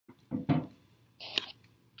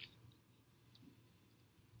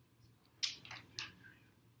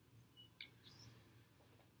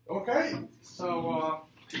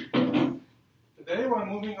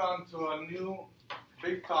on to a new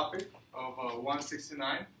big topic of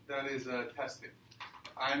 169, that is testing.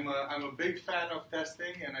 I'm a big fan of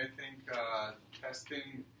testing, and I think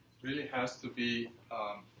testing really has to be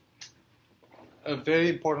a very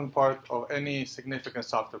important part of any significant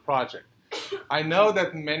software project. I know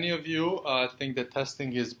that many of you think that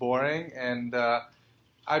testing is boring, and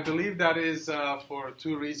I believe that is for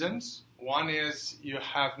two reasons. One is you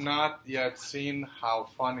have not yet seen how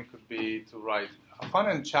fun it could be to write, fun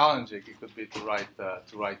and challenging it could be to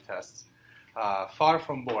write tests. Far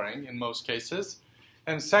from boring in most cases.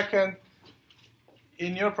 And second,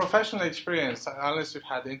 in your professional experience, unless you've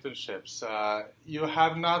had internships, you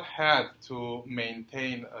have not had to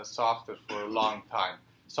maintain a software for a long time.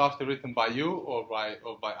 Software written by you or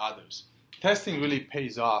by others. Testing really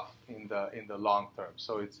pays off in the long term,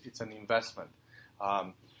 so it's an investment.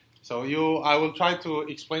 I will try to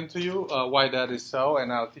explain to you why that is so,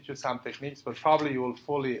 and I'll teach you some techniques, but probably you will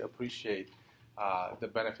fully appreciate the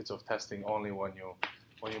benefits of testing only when you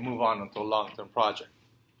move on into a long-term project.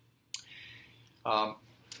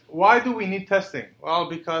 Why do we need testing? Well,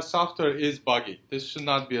 because software is buggy. This should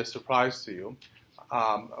not be a surprise to you.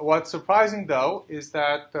 What's surprising, though, is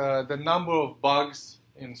that the number of bugs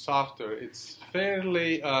in software it's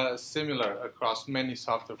fairly similar across many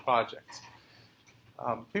software projects.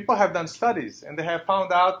 People have done studies, and they have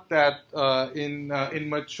found out that in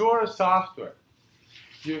mature software,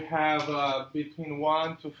 you have between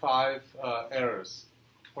 1 to 5 errors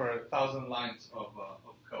for 1,000 lines of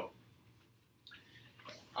code.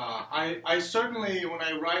 I certainly, when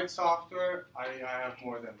I write software, I have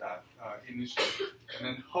more than that initially. And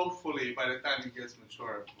then hopefully, by the time it gets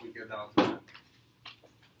mature, we get down to that.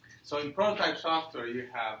 So in prototype software, you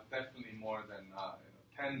have definitely more than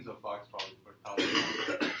tens of bugs probably per 1,000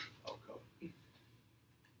 lines of code.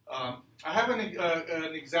 I have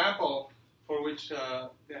an example for which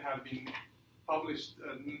there have been published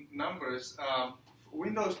numbers.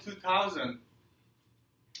 Windows 2000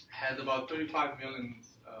 had about 35 million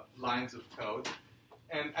lines of code,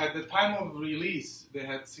 and at the time of release, they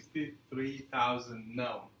had 63,000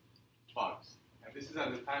 known bugs. And this is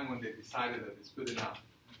at the time when they decided that it's good enough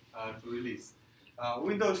to release.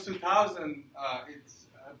 Windows 2000, it's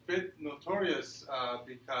a bit notorious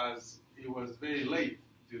because it was very late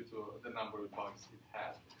due to the number of bugs it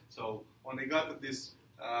had. So when they got to this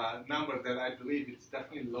number that I believe it's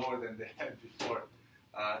definitely lower than they had before,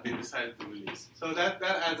 they decided to release. So that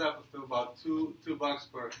adds up to about two bugs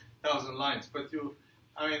per 1,000 lines. But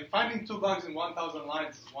finding 2 bugs in 1,000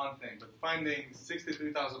 lines is one thing, but finding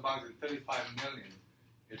 63,000 bugs in 35 million,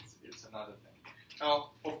 it's another thing.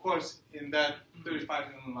 Now, of course, in that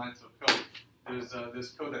 35 million lines of code,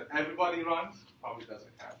 there's code that everybody runs, probably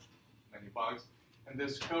doesn't have many bugs, and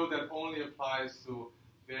there's code that only applies to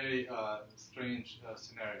very strange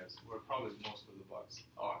scenarios where probably most of the bugs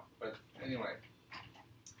are. But anyway,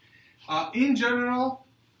 in general,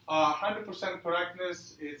 100%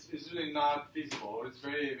 correctness is really not feasible, or it's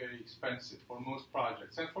very, very expensive for most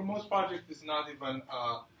projects. And for most projects, it's not even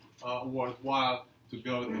worthwhile to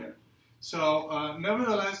go there. So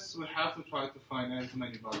nevertheless, we have to try to find as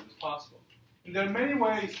many bugs as possible. And there are many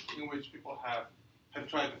ways in which people have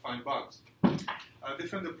tried to find bugs.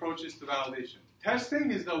 Different approaches to validation.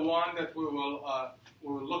 Testing is the one that we will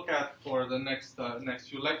look at for the next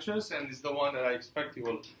few lectures, and is the one that I expect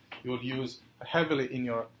you will use heavily in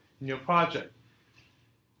your project.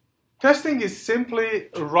 Testing is simply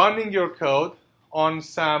running your code on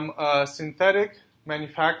some synthetic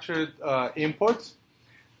manufactured inputs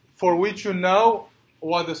for which you know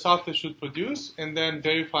what the software should produce, and then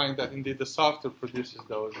verifying that indeed the software produces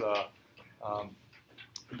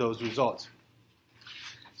those results.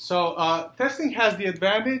 So testing has the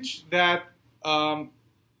advantage that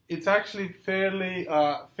it's actually fairly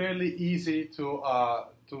easy to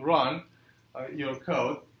run your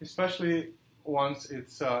code, especially once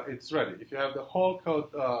it's ready. If you have the whole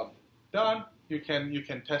code done, you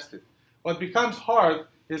can test it. What becomes hard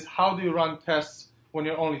is how do you run tests when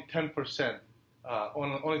you're only 10%,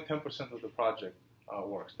 only 10% of the project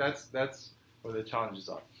works. That's where the challenges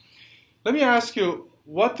are. Let me ask you,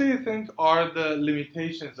 what do you think are the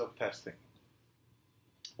limitations of testing?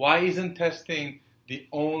 Why isn't testing the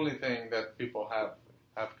only thing that people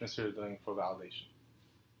have considered doing for validation?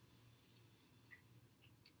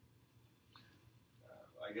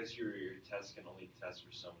 I guess your test can only test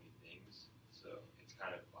for so many things, so it's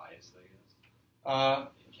kind of biased, I guess.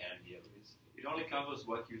 It can be, at least. It only covers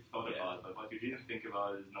what you thought about, but what you didn't think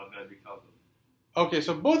about is not going to be covered. Okay,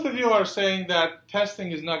 so both of you are saying that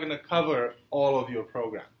testing is not going to cover all of your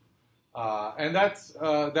program, and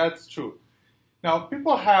that's true. Now,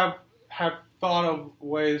 people have thought of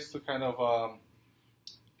ways to kind of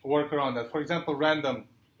work around that. For example, random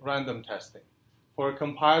testing. For a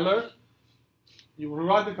compiler, you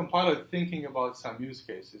write the compiler thinking about some use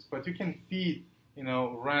cases, but you can feed,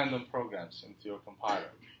 random programs into your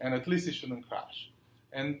compiler, and at least it shouldn't crash.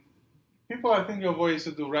 And people are thinking of ways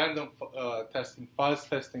to do random testing, fuzz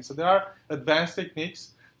testing. So there are advanced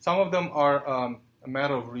techniques. Some of them are a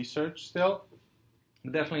matter of research still.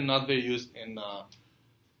 Definitely not very used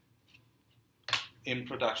in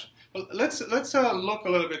production. Well, let's look a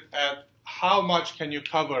little bit at how much can you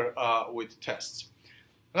cover with tests.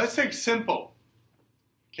 Let's take simple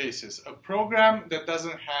cases. A program that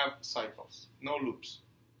doesn't have cycles, no loops,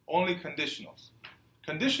 only conditionals.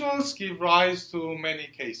 Conditionals give rise to many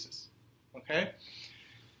cases. Okay?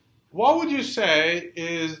 What would you say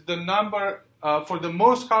is the number for the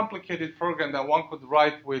most complicated program that one could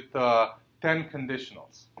write with 10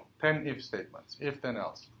 conditionals, 10 if statements, if then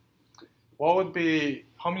else? What would be,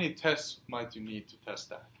 how many tests might you need to test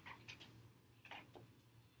that?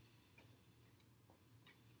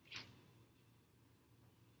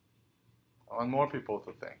 I want more people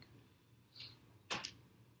to think.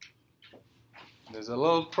 There's a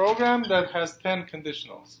little program that has 10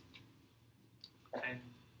 conditionals. 10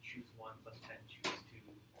 choose 1 plus 10 choose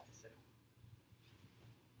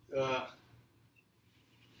 2, etc.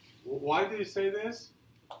 Why do you say this?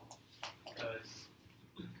 Because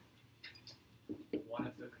one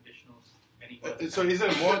of the conditionals, so is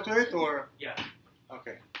there more to it, or? Yeah.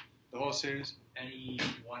 Okay. The whole series? Any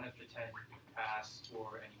one of the 10 could pass,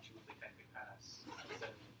 or any two of the 10 could pass.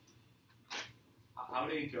 So, how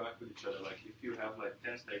they interact with each other? Like if you have like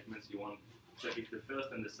 10 statements, you want to check if the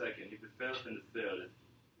first and the second, if the first and the third,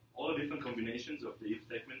 all the different combinations of the if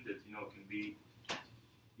statement that can be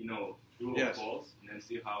true or false, and then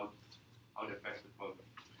see how it affects the program.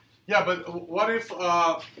 Yeah, but what if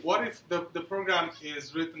the program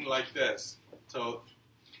is written like this? So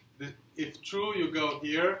if true, you go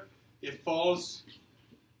here. If false,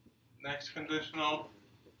 next conditional.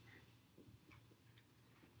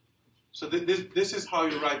 So this is how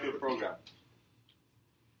you write your program.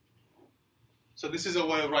 So this is a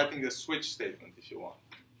way of writing a switch statement, if you want.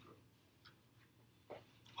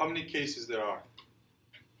 How many cases there are?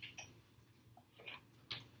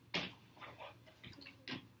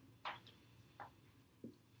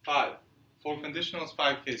 5. 4 conditionals,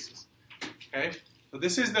 5 cases. Okay? So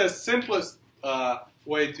this is the simplest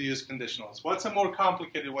way to use conditionals. What's a more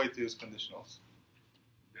complicated way to use conditionals?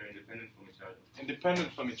 They're independent from each other.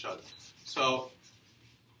 Independent from each other. So,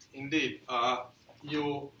 indeed,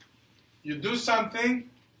 you do something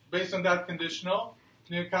based on that conditional,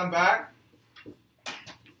 and you come back.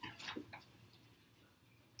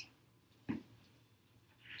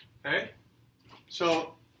 Okay?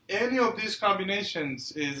 So, any of these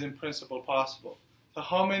combinations is in principle possible. So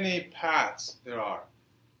how many paths there are?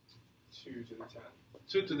 2 to the 10.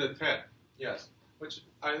 2 to the 10, yes. Which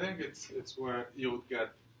I think it's where you would get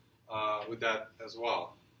with that as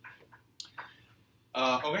well.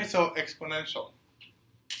 Okay, so exponential.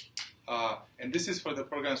 And this is for the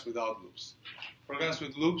programs without loops. Programs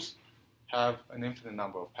with loops have an infinite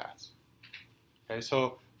number of paths. Okay,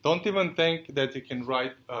 so don't even think that you can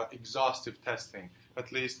write exhaustive testing,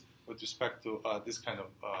 at least with respect to this kind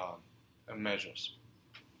of measures.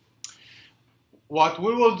 What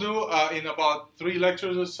we will do in about 3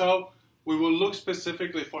 lectures or so, we will look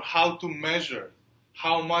specifically for how to measure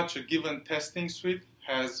how much a given testing suite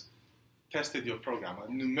has tested your program, a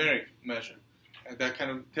numeric measure. And that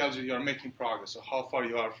kind of tells you are making progress, or how far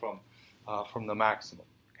you are from the maximum.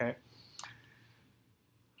 Okay.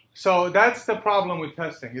 So that's the problem with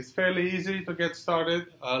testing. It's fairly easy to get started,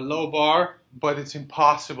 low bar, but it's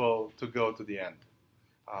impossible to go to the end.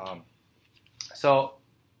 So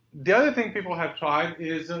the other thing people have tried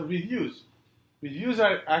is reviews. Reviews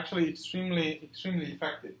are actually extremely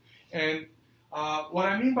effective. And what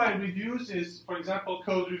I mean by reviews is, for example,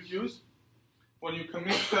 code reviews. When you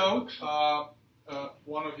commit code,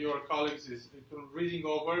 one of your colleagues is reading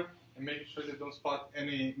over and making sure they don't spot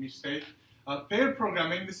any mistake. Paired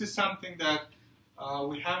programming, this is something that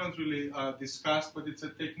we haven't really discussed, but it's a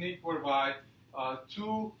technique whereby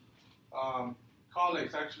 2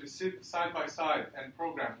 colleagues actually sit side by side and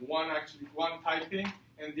program. One typing,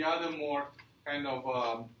 and the other more kind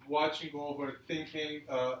of watching over, thinking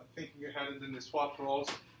ahead, and then they swap roles.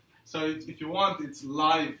 So if you want, it's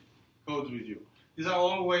live code review. These are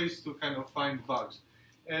all ways to kind of find bugs.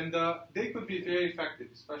 And they could be very effective,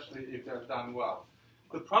 especially if they're done well.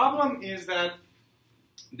 The problem is that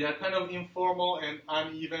they're kind of informal and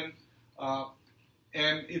uneven,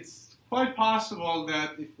 and it's quite possible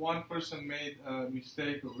that if one person made a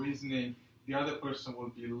mistake of reasoning, the other person will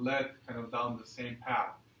be led kind of down the same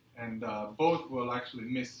path, and both will actually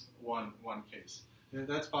miss one case.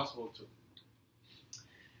 That's possible too.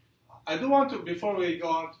 I do want to, before we go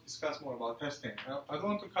on to discuss more about testing, I do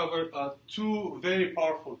want to cover two very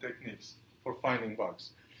powerful techniques for finding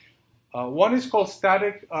bugs. One is called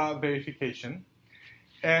static verification.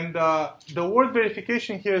 And the word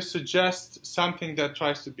verification here suggests something that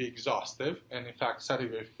tries to be exhaustive. And in fact,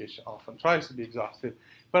 static verification often tries to be exhaustive.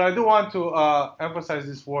 But I do want to emphasize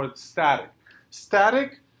this word static.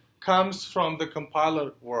 Static comes from the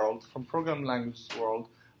compiler world, from programming language world.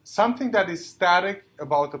 Something that is static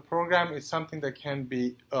about a program is something that can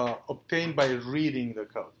be obtained by reading the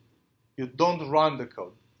code. You don't run the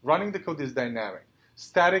code. Running the code is dynamic.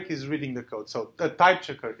 Static is reading the code. So the type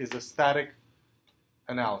checker is a static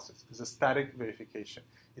analysis. It's a static verification.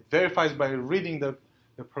 It verifies by reading the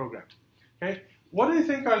program. Okay? What do you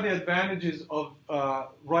think are the advantages of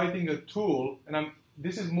writing a tool? And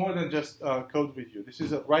this is more than just code review. This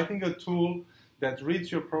is writing a tool that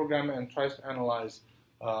reads your program and tries to analyze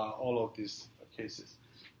all of these cases.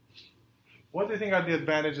 What do you think are the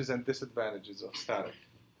advantages and disadvantages of static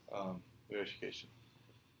verification?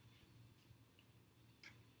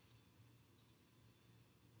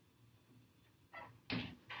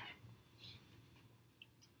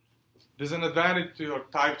 There's an advantage to your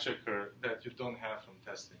type checker that you don't have from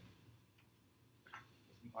testing.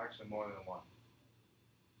 Actually, more than one.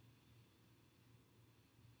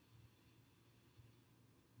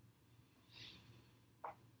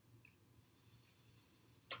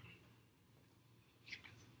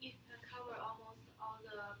 It can cover almost all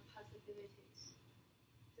the possibilities.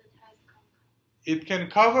 The test can cover. It can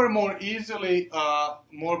cover more easily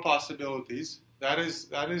more possibilities. That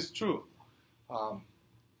is true.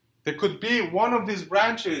 There could be one of these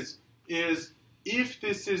branches is if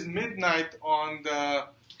this is midnight on the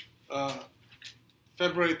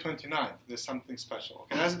February 29th, there's something special.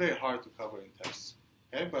 Okay, that's very hard to cover in tests.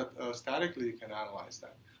 Okay, but statically you can analyze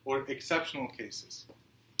that. Or exceptional cases.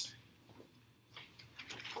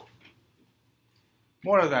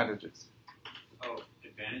 More advantages. Oh,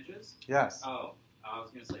 advantages? Yes. Oh, I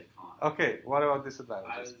was going to say con. Okay, what about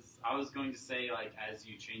disadvantages? I was going to say, like, as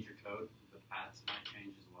you change your code, the paths might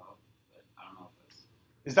change as well. But I don't know if that's...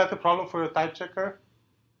 Is that the problem for your type checker?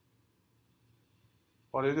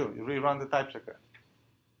 What do? You rerun the type checker.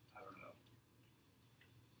 I don't know.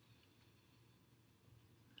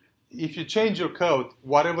 If you change your code,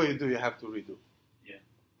 whatever you do, you have to redo. Yeah.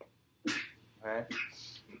 Right?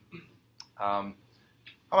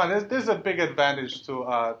 There's a big advantage to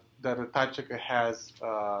that a type checker has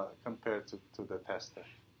compared to the tester.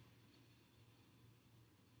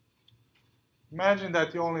 Imagine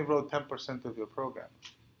that you only wrote 10% of your program.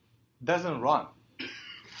 It doesn't run.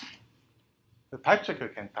 The type checker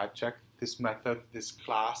can type check this method, this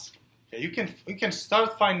class. Okay, you can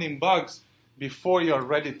start finding bugs before you're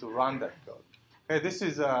ready to run that code. Okay, this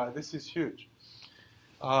is huge.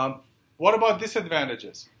 What about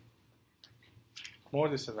disadvantages? More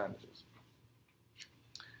disadvantages.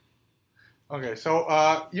 Okay,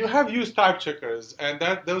 so you have used type checkers, and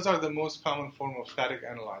those are the most common form of static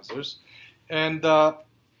analyzers. And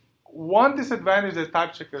one disadvantage that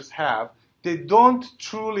type checkers have, they don't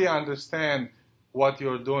truly understand what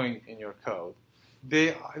you're doing in your code.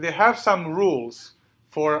 They have some rules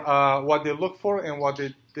for what they look for and what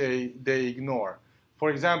they ignore. For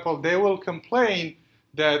example, they will complain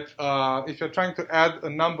that if you're trying to add a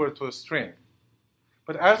number to a string,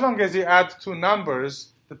 but as long as you add two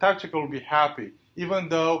numbers, the type checker will be happy, even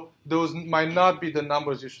though those might not be the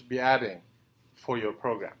numbers you should be adding for your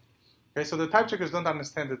program. Okay, so the type checkers don't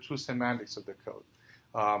understand the true semantics of the code.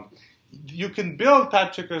 You can build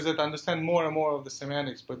type checkers that understand more and more of the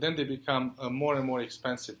semantics, but then they become more and more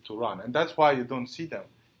expensive to run. And that's why you don't see them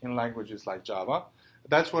in languages like Java.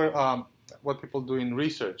 That's where what people do in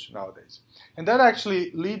research nowadays. And that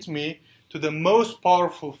actually leads me to the most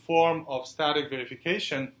powerful form of static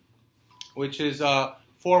verification, which is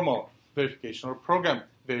formal verification or program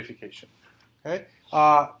verification. Okay?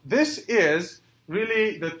 This is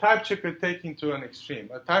really the type checker taken to an extreme.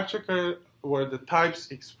 A type checker where the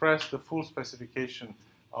types express the full specification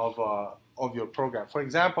of your program. For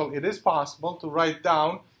example, it is possible to write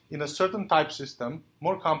down in a certain type system,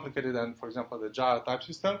 more complicated than, for example, the Java type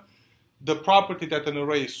system, the property that an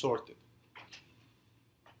array is sorted.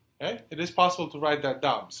 Okay? It is possible to write that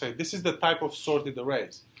down. Say, this is the type of sorted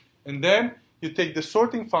arrays. And then you take the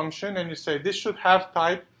sorting function and you say, this should have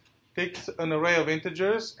type, takes an array of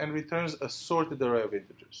integers and returns a sorted array of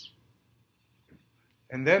integers.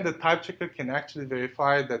 And then the type checker can actually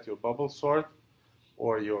verify that your bubble sort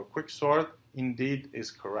or your quick sort indeed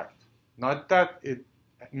is correct. Not that it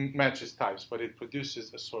matches types, but it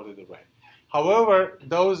produces a sorted array. However,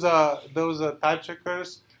 those type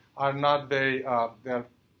checkers are not very, they're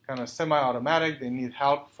kind of semi-automatic. They need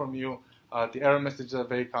help from you. The error messages are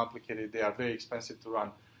very complicated. They are very expensive to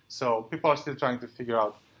run. So people are still trying to figure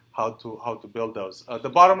out how to build those. The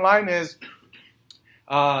bottom line is,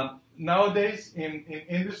 nowadays in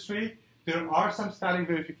industry, there are some static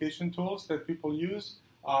verification tools that people use.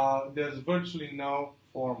 There's virtually no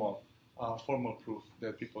formal proof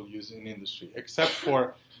that people use in industry, except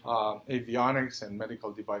for avionics and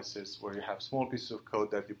medical devices, where you have small pieces of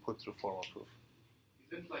code that you put through formal proof.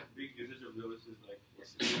 Isn't like big usage of those is like for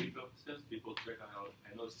security purposes? People check out.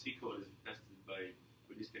 I know C code is tested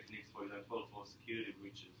with these techniques, for example, for security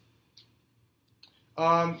breaches.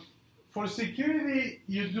 For security,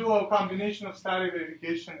 you do a combination of static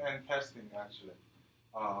verification and testing, actually.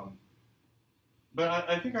 But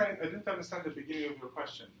I think I didn't understand the beginning of your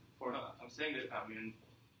question. I'm saying that, I mean,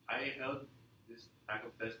 I held this type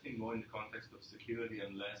of testing more in the context of security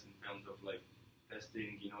and less in terms of like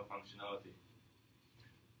testing, functionality.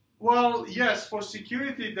 Well, yes, for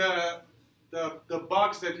security, the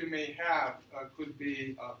bugs that you may have could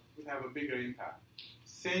have a bigger impact.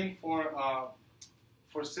 Same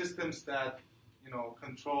for systems that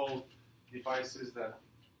control devices that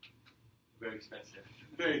very expensive.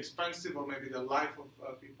 Very expensive, or maybe the life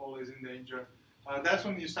of people is in danger. That's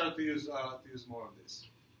when you start to use more of this.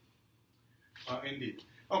 Indeed.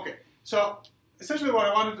 Okay. So essentially, what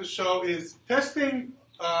I wanted to show is testing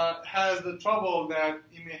has the trouble that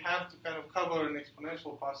you may have to kind of cover an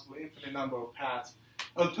exponential, possibly infinite number of paths.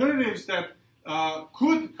 Alternatives that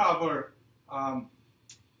could cover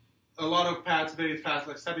a lot of paths very fast,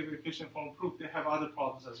 like static verification, formal proof, they have other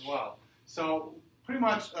problems as well. So pretty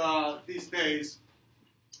much these days,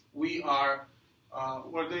 we're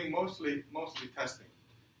doing mostly testing.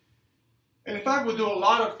 And in fact, we do a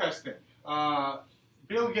lot of testing.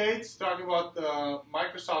 Bill Gates, talking about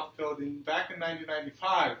Microsoft code back in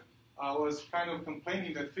 1995, was kind of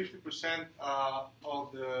complaining that 50%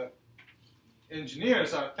 of the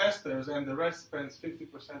engineers are testers, and the rest spends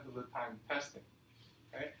 50% of the time testing.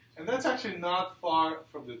 Okay? And that's actually not far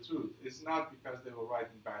from the truth. It's not because they were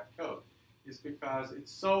writing bad code. It's because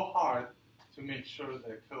it's so hard to make sure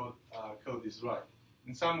that code is right.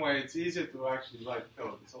 In some way, it's easier to actually write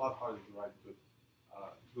code. It's a lot harder to write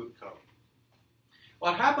good code.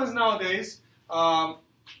 What happens nowadays, I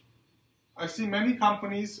see many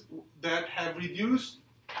companies that have reduced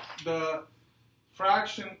the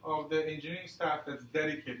fraction of the engineering staff that's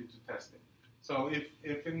dedicated to testing. So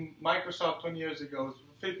if in Microsoft 20 years ago it was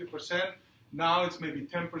 50%, now it's maybe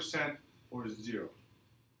 10% or 0.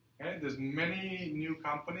 Okay? There's many new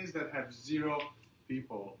companies that have 0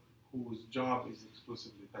 people whose job is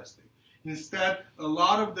exclusively testing. Instead, a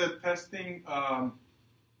lot of the testing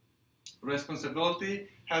responsibility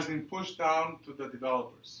has been pushed down to the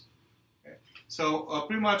developers. Okay? So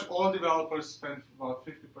pretty much all developers spend about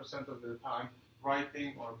 50% of their time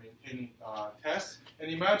writing or maintaining tests.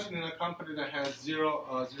 And imagine in a company that has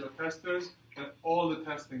zero testers, that all the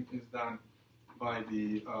testing is done by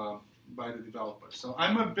the developers. So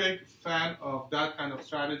I'm a big fan of that kind of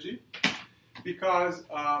strategy, because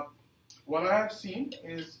what I have seen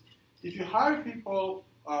is if you hire people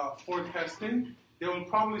for testing, they will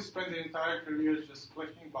probably spend their entire careers just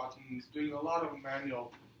clicking buttons, doing a lot of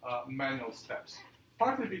manual steps.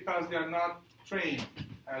 Partly because they are not trained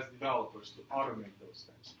as developers to automate those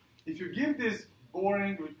steps. If you give these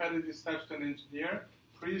boring, repetitive steps to an engineer,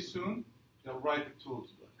 pretty soon they'll write the tool to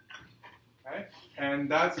do it. Okay? And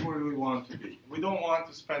that's where we want to be. We don't want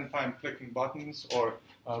to spend time clicking buttons or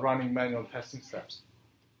running manual testing steps.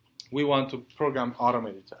 We want to program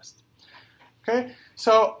automated tests. Okay?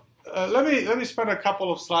 So let me spend a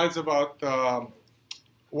couple of slides about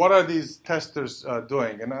what are these testers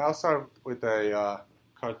doing. And I'll start with a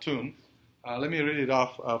cartoon. Let me read it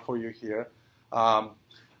off for you here.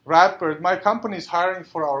 Radbird, my company is hiring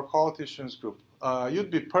for our quality assurance group. You'd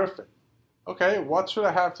be perfect. Okay, what should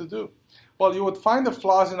I have to do? Well, you would find the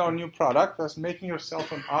flaws in our new product, thus making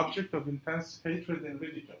yourself an object of intense hatred and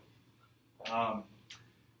ridicule.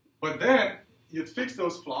 But then you'd fix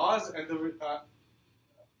those flaws, and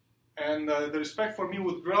the respect for me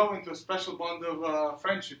would grow into a special bond of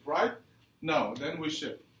friendship, right? No, then we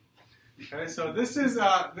ship. Okay, so this is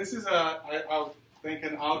I think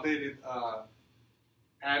an outdated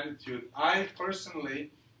attitude. I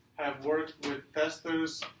personally have worked with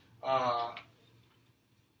testers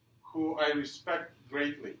who I respect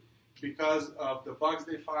greatly because of the bugs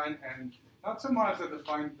they find, and not so much that they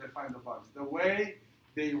find the bugs. The way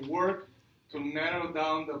they work to narrow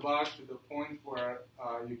down the bug to the point where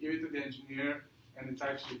you give it to the engineer and it's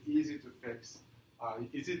actually easy to fix,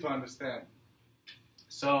 easy to understand.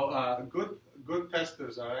 So good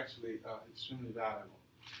testers are actually extremely valuable.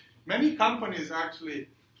 Many companies actually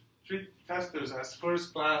treat testers as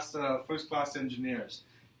first-class engineers,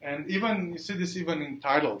 and even you see this even in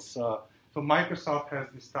titles. So Microsoft has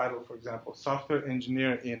this title, for example, software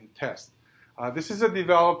engineer in test. This is a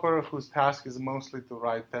developer whose task is mostly to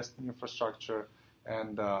write testing infrastructure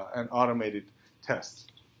and automated tests.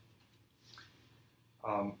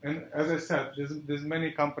 And as I said, there's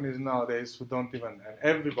many companies nowadays who don't even, and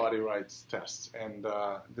everybody writes tests, and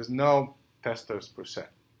there's no testers per se.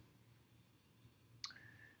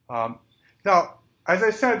 Now, as I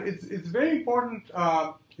said, it's very important,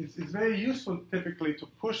 it's very useful typically to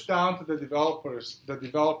push down to the developers the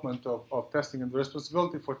development of testing and the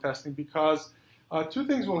responsibility for testing, because two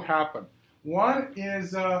things will happen. One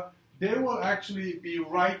is they will actually be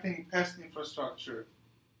writing test infrastructure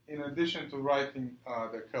in addition to writing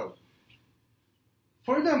the code.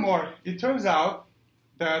 Furthermore, it turns out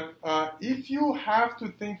that if you have to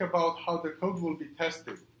think about how the code will be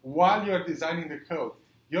tested while you're designing the code,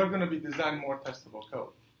 you're going to be designing more testable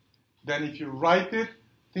code than if you write it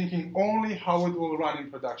thinking only how it will run in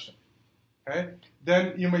production. Okay?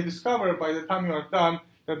 Then you may discover by the time you are done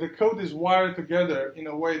that the code is wired together in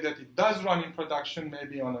a way that it does run in production,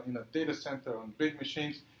 maybe in a data center on big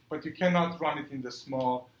machines, but you cannot run it in the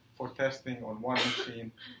small for testing on one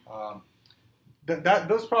machine.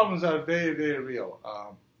 Those problems are very, very real.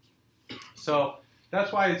 So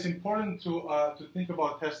that's why it's important to think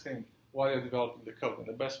about testing while you're developing the code. And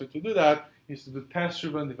the best way to do that is to do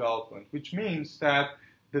test-driven development, which means that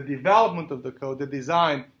the development of the code, the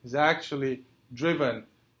design, is actually driven,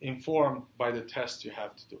 informed by the tests you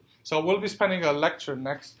have to do. So we'll be spending a lecture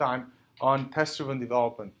next time on test-driven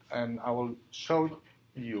development, and I will show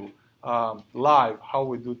you live how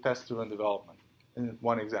we do test-driven development in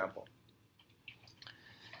one example.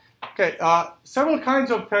 Okay, several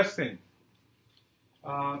kinds of testing.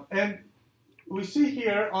 And we see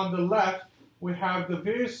here on the left, we have the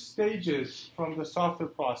various stages from the software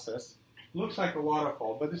process. Looks like a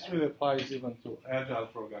waterfall, but this really applies even to agile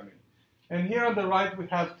programming. And here on the right, we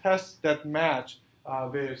have tests that match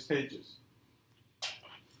various stages.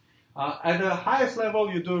 At the highest level,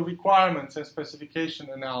 you do requirements and specification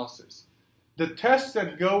analysis. The tests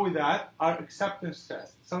that go with that are acceptance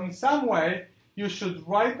tests. So in some way, you should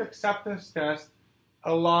write acceptance tests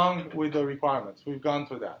along with the requirements. We've gone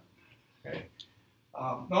through that. Okay.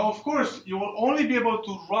 Now, of course, you will only be able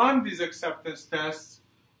to run these acceptance tests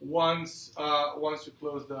once you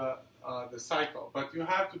close the cycle, but you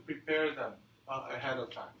have to prepare them ahead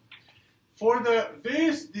of time. For the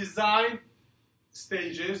various design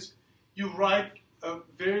stages, you write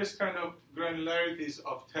various kind of granularities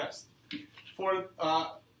of tests. For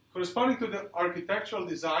corresponding to the architectural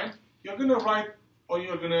design, you're going to write or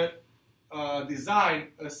you're going to design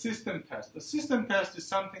a system test. A system test is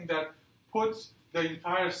something that puts the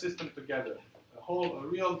entire system together. A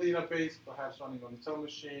real database, perhaps running on its own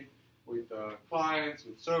machine, with clients,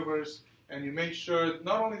 with servers, and you make sure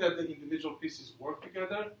not only that the individual pieces work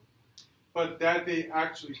together, but that they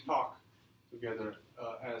actually talk together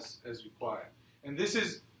as required. And this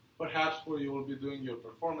is perhaps where you will be doing your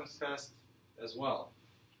performance tests as well.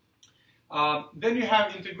 Then you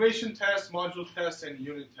have integration tests, module tests, and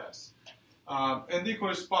unit tests. And they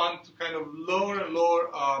correspond to kind of lower and lower,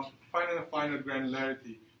 finer and finer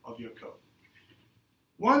granularity of your code.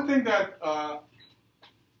 One thing that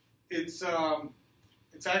it's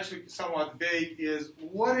actually somewhat vague is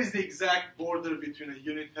what is the exact border between a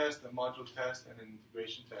unit test, a module test, and an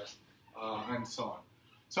integration test, and so on.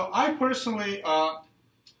 So I personally,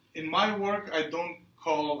 in my work, I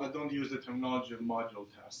don't use the terminology of module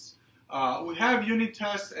tests. We have unit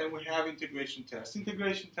tests and we have integration tests.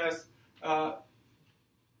 Integration tests,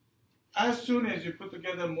 as soon as you put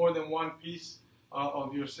together more than one piece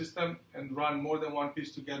of your system and run more than one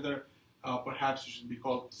piece together, perhaps it should be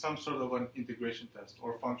called some sort of an integration test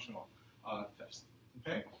or functional test.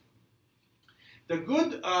 Okay. The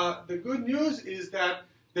good news is that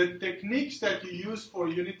the techniques that you use for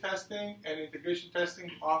unit testing and integration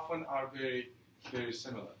testing often are very, very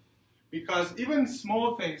similar. Because even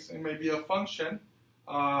small things, it may be a function,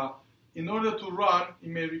 in order to run, it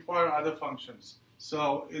may require other functions.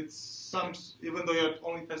 So it's even though you're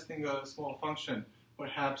only testing a small function,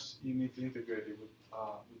 perhaps you need to integrate it with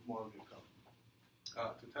more of your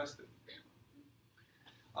code to test it.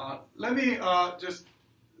 Let me just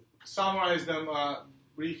summarize them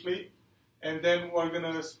briefly, and then we're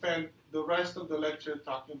going to spend the rest of the lecture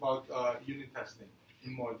talking about unit testing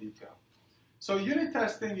in more detail. So unit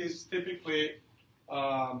testing is typically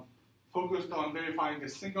focused on verifying a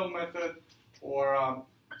single method or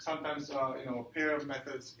sometimes a pair of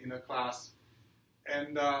methods in a class.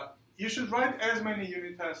 And you should write as many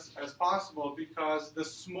unit tests as possible because the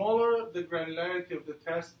smaller the granularity of the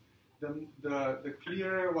test, the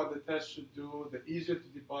clearer what the test should do, the easier to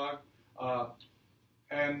debug.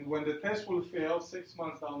 And when the test will fail 6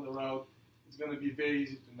 months down the road, it's going to be very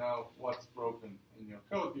easy to know what's broken in your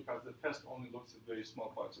code because the test only looks at very small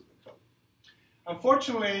parts of the code.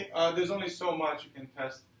 Unfortunately, there's only so much you can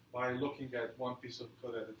test by looking at one piece of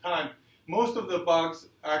code at a time. Most of the bugs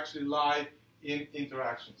actually lie in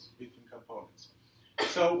interactions between components.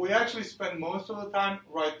 So we actually spend most of the time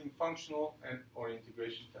writing functional or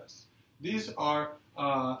integration tests. These are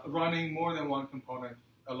running more than one component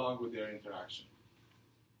along with their interaction.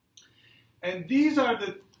 And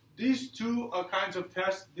these two kinds of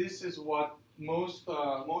tests. This is what most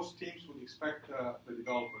teams would expect the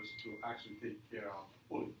developers to actually take care of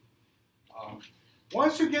fully.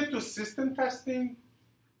 Once you get to system testing,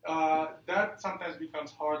 that sometimes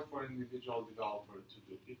becomes hard for an individual developer to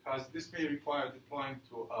do because this may require deploying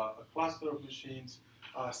to a cluster of machines,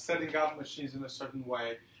 setting up machines in a certain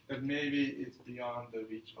way that maybe it's beyond the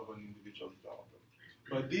reach of an individual developer.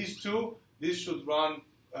 But these should run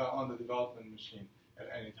on the development machine at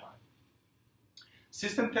any time.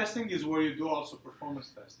 System testing is where you do also performance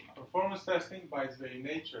testing. Performance testing, by its very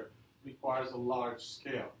nature, requires a large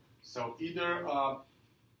scale. So either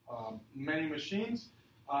many machines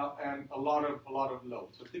and a lot of load.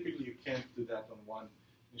 So typically you can't do that on one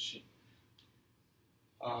machine.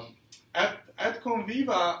 At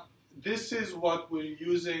Conviva, this is what we're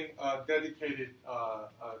using dedicated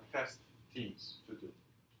test teams to do.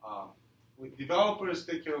 Developers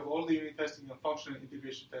take care of all the unit testing and functional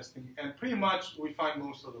integration testing, and pretty much we find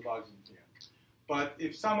most of the bugs in here. But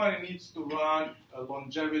if somebody needs to run a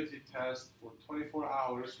longevity test for 24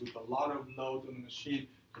 hours with a lot of load on the machine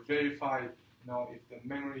to verify, if the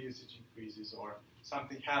memory usage increases or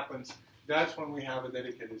something happens, that's when we have a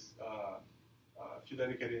few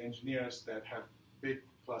dedicated engineers that have big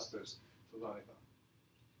clusters to run it on.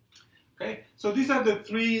 Okay, so these are the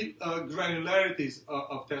three granularities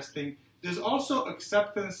of testing. There's also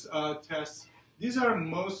acceptance tests. These are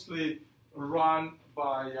mostly run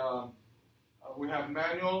by, we have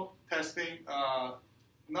manual testing,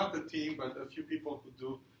 not the team, but a few people who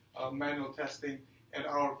do manual testing, and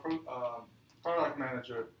our product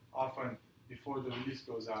manager often, before the release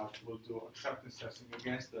goes out, will do acceptance testing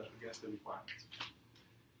against the requirements.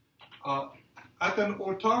 At an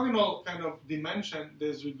orthogonal kind of dimension,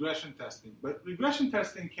 there's regression testing. But regression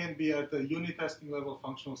testing can be at the unit testing level,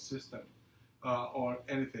 functional system, or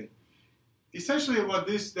anything. Essentially what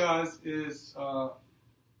this does is,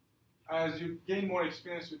 as you gain more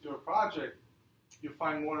experience with your project, you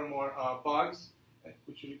find more and more bugs,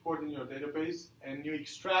 which you record in your database, and you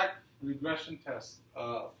extract regression tests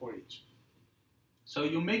for each. So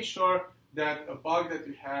you make sure that a bug that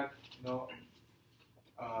you had,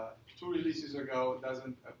 2 releases ago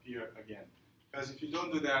doesn't appear again. Because if you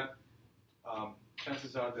don't do that,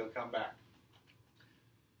 chances are they'll come back.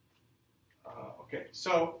 Okay,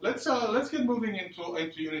 so let's get moving into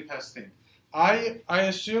unit testing. I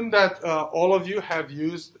assume that all of you have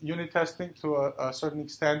used unit testing to a certain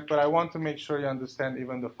extent, but I want to make sure you understand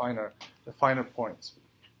even the finer points.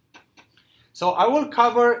 So I will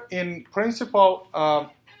cover in principle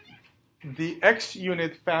the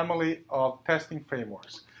xUNIT family of testing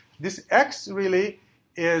frameworks. This X really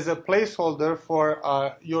is a placeholder for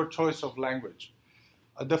your choice of language.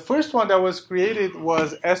 The first one that was created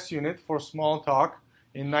was xUNIT for Smalltalk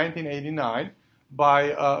in 1989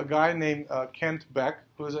 by a guy named Kent Beck,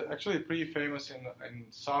 who is actually pretty famous in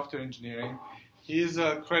software engineering. He is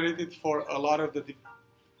credited for a lot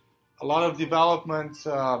of development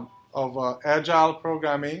of agile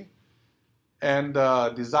programming and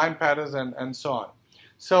design patterns and so on.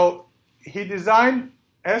 So he designed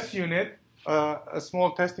xUNIT, a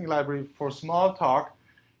small testing library for Smalltalk,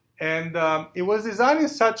 and it was designed in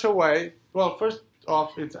such a way, well, first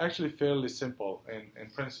off, it's actually fairly simple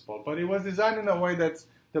in principle, but it was designed in a way that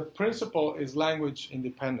the principle is language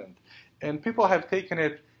independent. And people have taken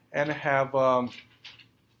it and have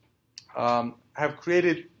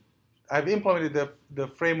implemented the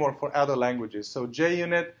framework for other languages. So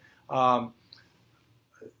JUnit,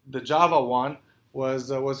 the Java one,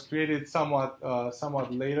 was created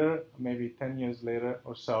somewhat later, maybe 10 years later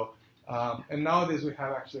or so. And nowadays we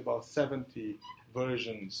have actually about 70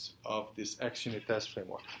 versions of this xUNIT test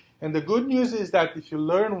framework. And the good news is that if you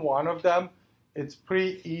learn one of them, it's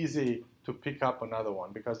pretty easy to pick up another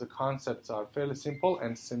one because the concepts are fairly simple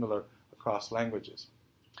and similar across languages.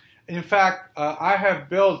 In fact, I have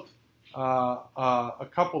built a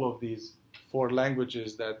couple of these for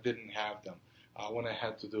languages that didn't have them when I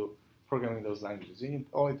had to do programming those languages. It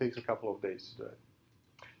only takes a couple of days to do it.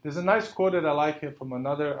 There's a nice quote that I like here from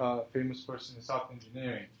another famous person in software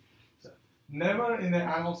engineering. Never in the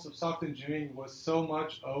annals of software engineering was so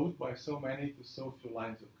much owed by so many to so few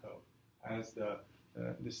lines of code as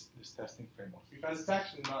this testing framework. Because it's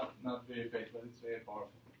actually not very big, but it's very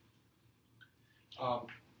powerful.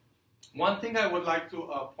 One thing I would like to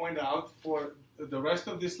point out for the rest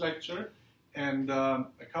of this lecture and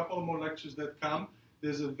a couple more lectures that come,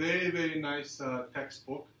 there's a very, very nice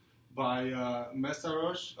textbook by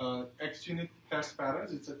Messarosh, xUNIT Test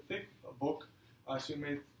Patterns. It's a thick book. As you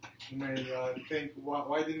may think,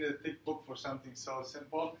 why didn't a thick book for something so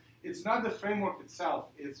simple? It's not the framework itself;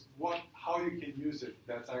 it's how you can use it.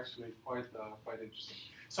 That's actually quite interesting.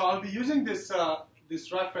 So I'll be using this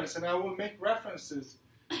reference, and I will make references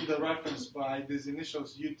to the reference by these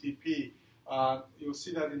initials UTP. You'll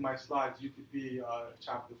see that in my slides, UTP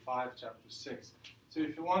chapter 5, chapter 6. So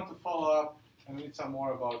if you want to follow up and read some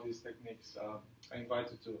more about these techniques, I invite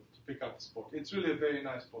you to pick up this book. It's really a very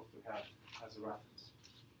nice book to have as a reference.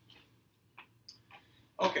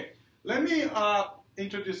 Okay, let me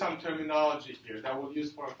introduce some terminology here that we'll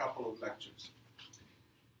use for a couple of lectures.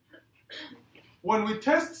 When we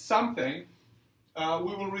test something,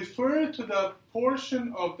 we will refer to the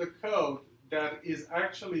portion of the code that is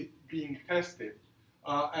actually being tested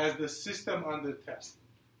as the system under test.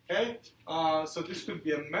 Okay, so this could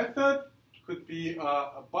be a method, could be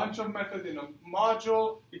a bunch of methods in a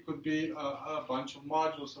module, it could be a bunch of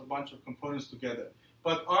modules, a bunch of components together.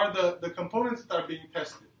 But are the components that are being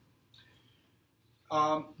tested.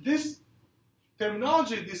 This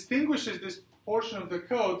terminology distinguishes this portion of the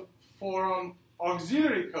code from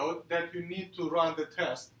auxiliary code that you need to run the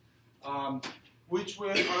test, which we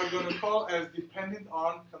are going to call as dependent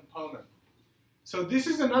on component. So this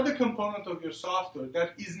is another component of your software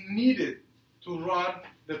that is needed to run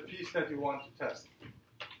the piece that you want to test.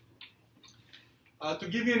 To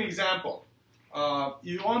give you an example,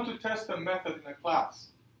 you want to test a method in a class.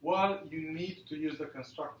 Well, you need to use the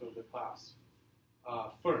constructor of the class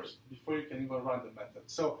first, before you can even run the method.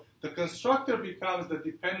 So the constructor becomes the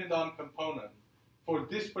dependent on component for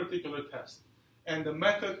this particular test. And the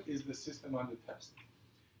method is the system under test.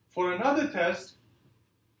 For another test,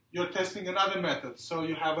 you're testing another method. So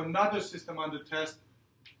you have another system under test,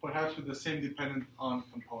 perhaps with the same dependent on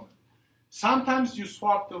component. Sometimes you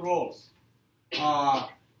swap the roles.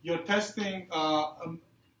 You're testing,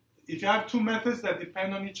 if you have two methods that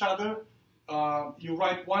depend on each other, you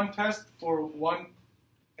write one test for one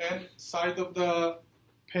end side of the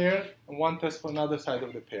pair and one test for another side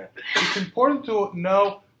of the pair. It's important to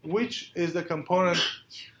know which is the component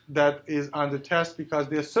that is under test, because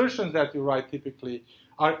the assertions that you write typically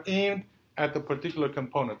are aimed at the particular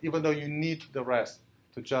component, even though you need the rest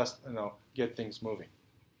to just get things moving.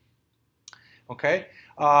 Okay.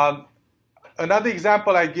 Another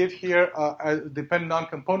example I give here, dependent on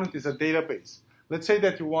component, is a database. Let's say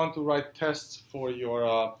that you want to write tests for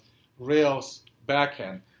your Rails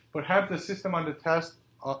backend. Perhaps the system under test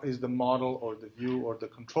is the model or the view or the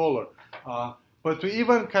controller. But to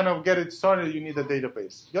even kind of get it started, you need a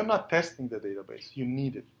database. You're not testing the database. You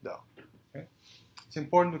need it, though. Okay? It's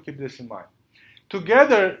important to keep this in mind.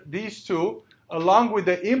 Together, these two, along with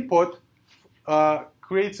the input,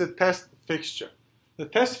 creates a test fixture. The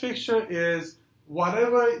test fixture is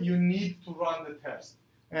whatever you need to run the test.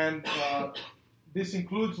 And this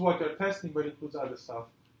includes what you're testing, but includes other stuff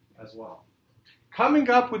as well. Coming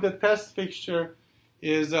up with a test fixture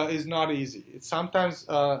is not easy. It's sometimes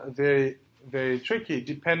very, very tricky,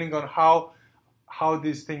 depending on how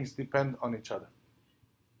these things depend on each other.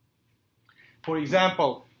 For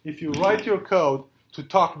example, if you write your code to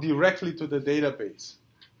talk directly to the database,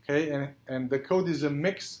 okay, and the code is a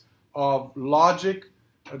mix of logic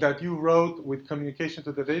that you wrote with communication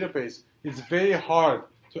to the database, it's very hard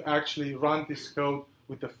to actually run this code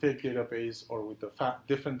with a fake database or with a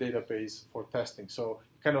different database for testing. So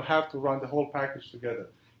you kind of have to run the whole package together.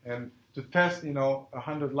 And to test,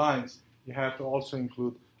 100 lines, you have to also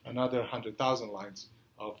include another 100,000 lines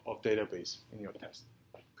of database in your test.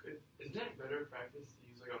 Isn't it better practice to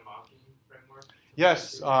use like a mocking framework?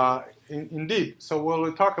 Yes, indeed. So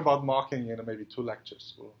we'll talk about mocking in maybe 2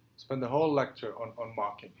 lectures. We'll spend the whole lecture on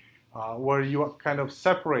mocking, where you kind of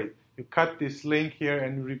separate. You cut this link here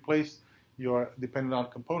and you replace your dependent on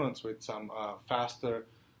components with some faster,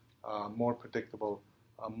 more predictable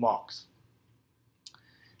mocks.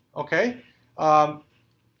 Okay.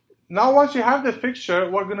 now once you have the fixture,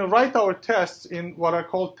 we're going to write our tests in what are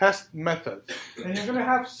called test methods. And you're going to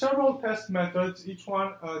have several test methods, each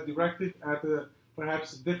one directed at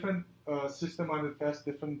perhaps a different system under test,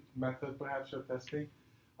 different method perhaps you're testing.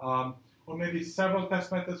 Or maybe several test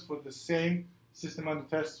methods for the same system under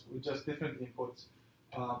test with just different inputs.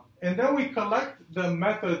 And then we collect the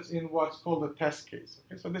methods in what's called a test case.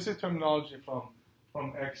 Okay? So this is terminology from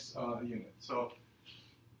xUNIT.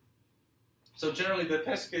 So generally, the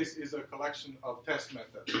test case is a collection of test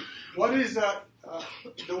methods. What is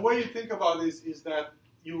the way you think about this is that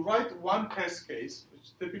you write one test case,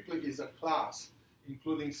 which typically is a class,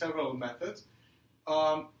 including several methods,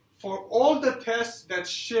 for all the tests that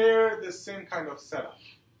share the same kind of setup.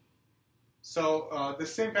 So the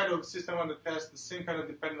same kind of system under test, the same kind of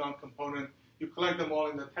dependent on component, you collect them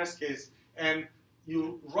all in the test case, and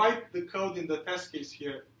you write the code in the test case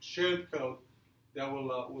here, shared code, that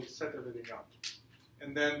will set everything up.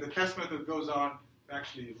 And then the test method goes on to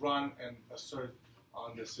actually run and assert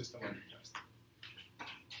on the system under test.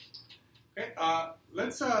 Okay,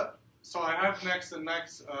 so I have next a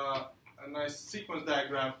nice sequence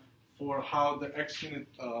diagram for how the xUNIT,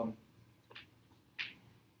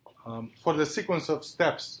 for the sequence of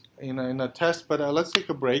steps in a test, but let's take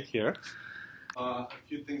a break here. A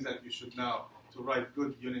few things that you should know to write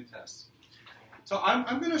good unit tests. So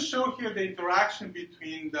I'm going to show here the interaction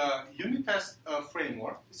between the unit test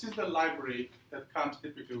framework. This is the library that comes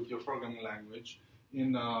typically with your programming language.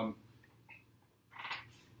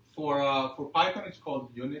 For Python, it's called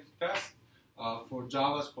unit test. For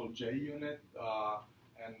Java, it's called JUnit,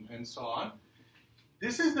 and so on.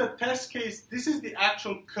 This is the test case. This is the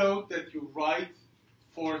actual code that you write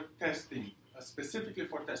for testing, specifically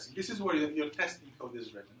for testing. This is where your testing code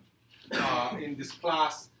is written in this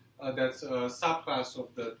class. That's a subclass of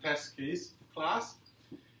the test case class.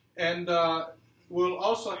 And we'll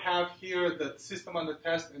also have here the system under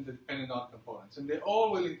test and the dependent on components. And they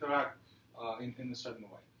all will interact in a certain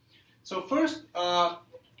way. So first,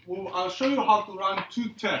 I'll show you how to run two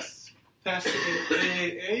tests, test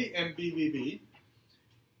AAA and BBB.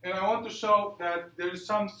 And I want to show that there is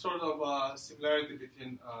some sort of similarity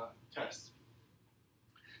between tests.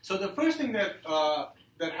 So the first thing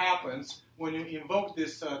that happens when you invoke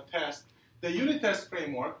this test, the unit test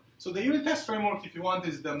framework. So the unit test framework, if you want,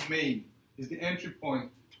 is the main, is the entry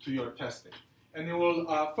point to your testing. And it will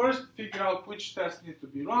first figure out which tests need to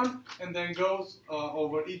be run, and then goes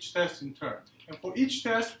over each test in turn. And for each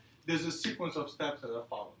test, there's a sequence of steps that are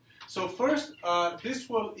followed. So first, this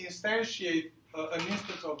will instantiate an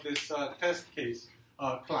instance of this test case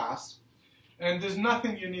class. And there's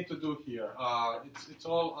nothing you need to do here. It's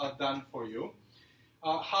all done for you.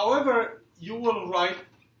 However, you will write,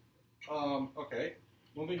 okay,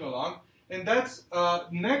 moving along. And that's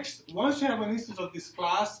next, once you have an instance of this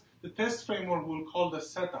class, the test framework will call the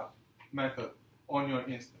setup method on your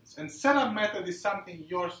instance. And setup method is something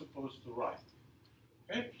you're supposed to write.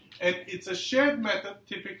 Okay? And it's a shared method,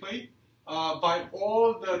 typically, by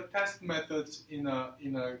all the test methods in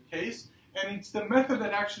a case. And it's the method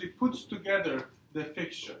that actually puts together the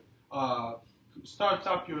fixture. Starts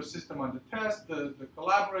up your system under test, the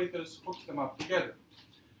collaborators, hooks them up together.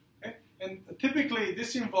 Okay? And typically,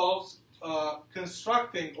 this involves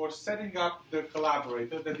constructing or setting up the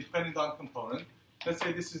collaborator, the dependent on component. Let's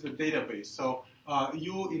say this is the database. So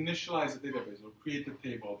you initialize the database or create a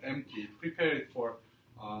table, empty, prepare it for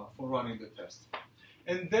running the test.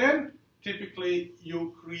 And then typically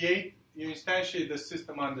you instantiate the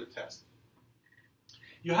system under test.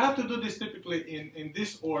 You have to do this typically in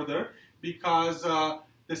this order because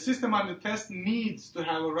the system under test needs to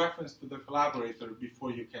have a reference to the collaborator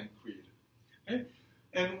before you can create it. Okay?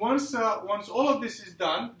 And once all of this is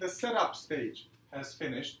done, the setup stage has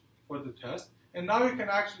finished for the test, and now you can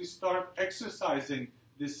actually start exercising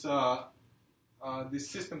this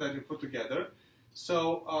this system that you put together.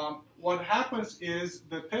 So what happens is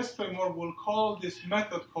the test framework will call this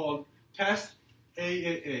method called test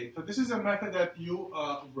AAA. So this is a method that you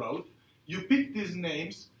wrote. You pick these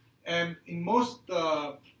names, and in most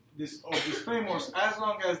of these frameworks, as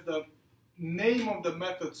long as the name of the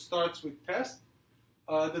method starts with test,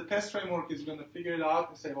 the test framework is going to figure it out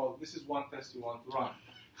and say, well, this is one test you want to run.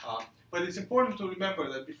 But it's important to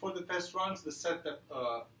remember that before the test runs, the setup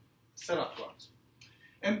runs.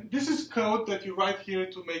 And this is code that you write here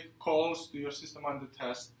to make calls to your system under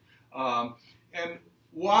test. And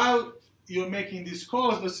while you're making these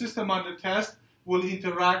calls, the system under test will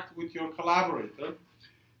interact with your collaborator.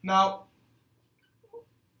 Now,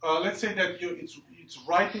 let's say that it's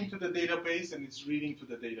writing to the database and it's reading to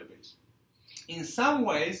the database. In some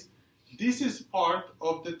ways, this is part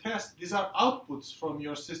of the test. These are outputs from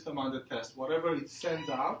your system under test, whatever it sends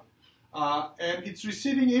out. And it's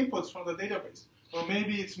receiving inputs from the database. Or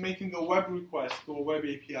maybe it's making a web request to a web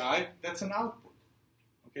API. That's an output.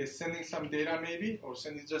 Okay, sending some data maybe, or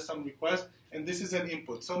sending just some request, and this is an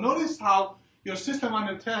input. So notice how your system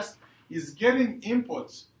under test is getting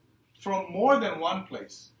inputs from more than one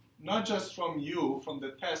place. Not just from you, from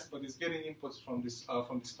the test, but it's getting inputs from these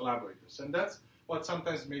collaborators. And that's what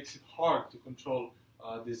sometimes makes it hard to control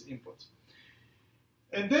these inputs.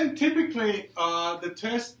 And then typically the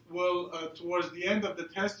test will, towards the end of the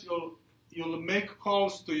test, you'll make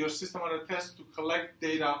calls to your system under test to collect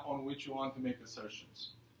data on which you want to make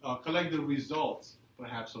assertions. Collect the results,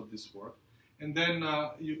 perhaps, of this work. And then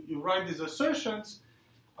you write these assertions,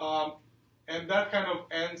 and that kind of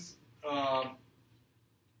ends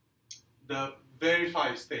the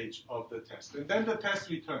verify stage of the test. And then the test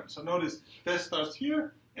returns. So notice, test starts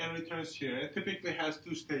here and returns here. It typically has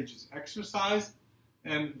two stages, exercise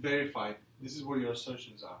and verify. This is where your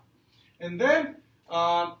assertions are. And then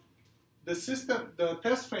the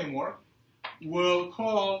test framework will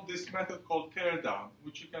call this method called teardown,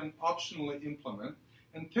 which you can optionally implement.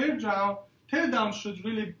 And teardown should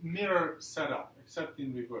really mirror setup, except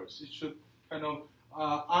in reverse. It should kind of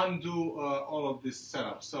undo all of this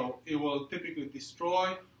setup. So it will typically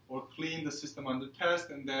destroy or clean the system under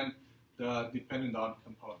test, and then the dependent on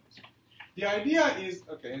components. The idea is,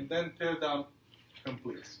 okay, and then teardown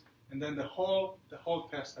completes. And then the whole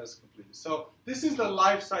test has completed. So this is the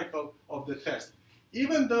life cycle of the test.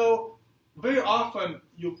 Even though very often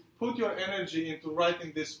you put your energy into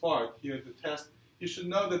writing this part here, the test, you should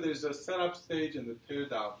know that there's a setup stage and the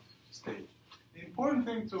teardown stage. The important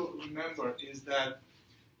thing to remember is that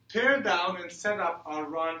teardown and setup are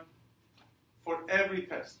run for every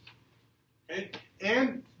test. Okay?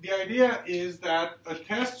 And the idea is that a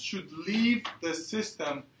test should leave the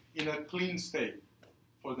system in a clean state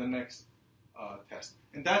for the next test.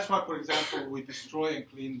 And that's why, for example, we destroy and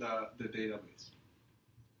clean the database.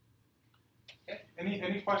 Okay.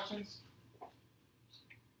 Any questions?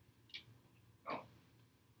 No?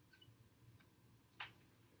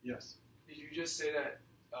 Yes? Did you just say that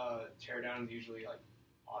teardown is usually like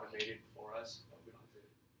automated for us, but we don't have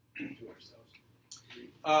to do it ourselves?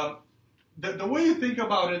 The way you think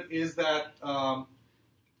about it is that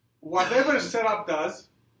whatever setup does,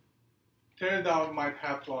 teardown might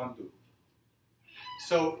have to undo.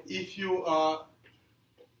 So if you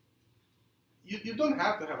don't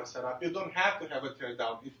have to have a setup, you don't have to have a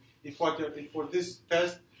teardown. If for this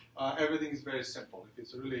test everything is very simple, if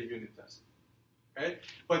it's really a unit test, okay.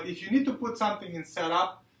 But if you need to put something in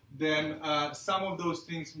setup, then some of those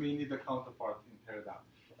things may need a counterpart in teardown.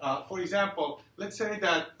 For example, let's say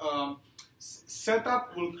that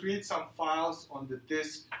setup will create some files on the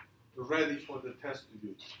disk ready for the test to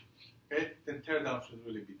use. Okay, then teardown should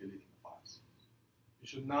really be deleting the files. You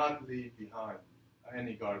should not leave behind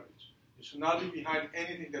any garbage. You should not leave behind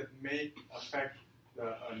anything that may affect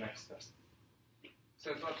the next test.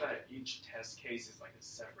 So it's not that each test case is like a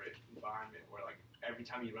separate environment where like every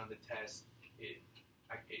time you run the test, it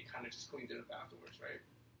kind of just cleans it up afterwards, right?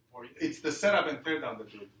 Or it's the setup and teardown that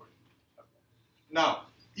do it for you. Okay. Now,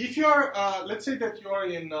 if you're, let's say that you're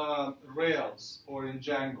in Rails or in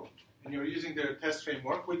Django, and you're using their test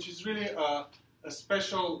framework, which is really a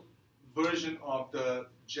special version of the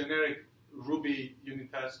generic Ruby unit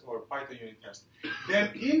test or Python unit test,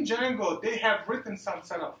 then in Django, they have written some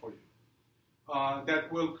setup for you that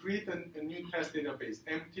will create a new test database,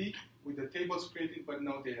 empty, with the tables created, but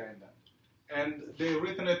no data in that. And they've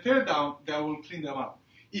written a teardown that will clean them up.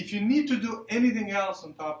 If you need to do anything else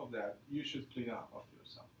on top of that, you should clean up after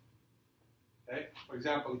yourself. Okay? For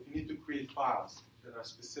example, if you need to create files that are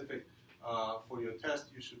specific for your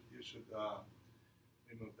test, you should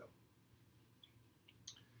remove them.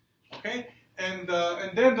 Okay, and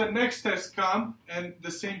then the next test comes, and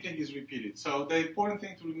the same thing is repeated. So the important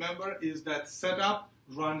thing to remember is that setup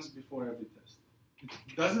runs before every test.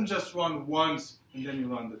 It doesn't just run once and then you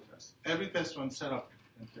run the test. Every test runs setup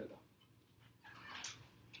and teardown.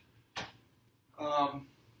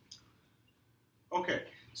 Okay,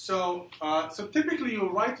 so typically you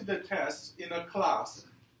write the tests in a class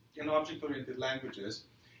in object-oriented languages,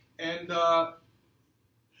 and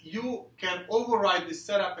you can override the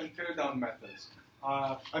setup and teardown methods.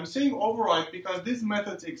 I'm saying override because these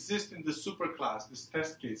methods exist in the superclass, this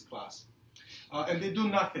test case class, and they do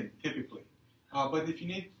nothing typically. But if you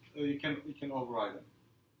need, you can override them.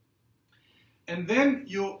 And then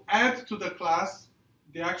you add to the class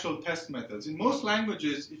the actual test methods. In most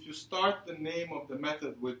languages, if you start the name of the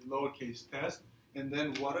method with lowercase test, and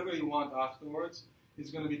then whatever you want afterwards,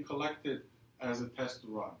 is going to be collected as a test to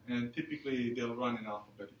run. And typically, they'll run in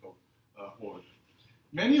alphabetical order.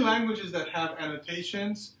 Many languages that have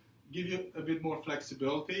annotations give you a bit more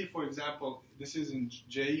flexibility. For example, this is in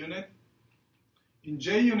JUnit. In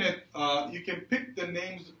JUnit, you can pick the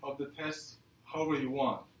names of the tests however you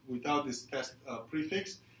want without this test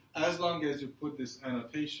prefix, as long as you put this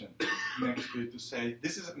annotation next to it to say,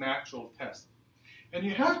 this is an actual test. And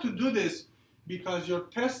you have to do this because your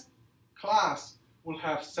test class will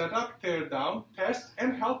have setup, teardown, test,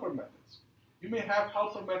 and helper methods. You may have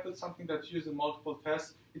helper methods, something that's used in multiple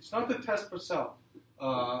tests. It's not the test per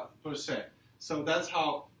se. So that's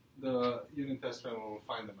how the unit test framework will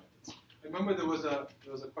find the methods. I remember there was a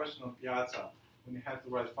question on Piazza when you had to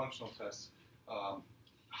write functional tests,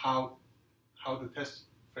 how the test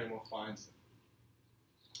framework finds them.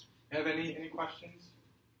 Have any questions?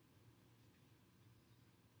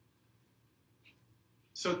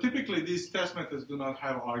 So typically these test methods do not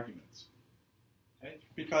have arguments, okay?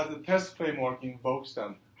 Because the test framework invokes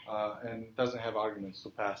them and doesn't have arguments to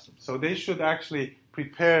pass them. So they should actually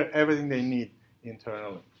prepare everything they need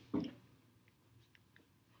internally.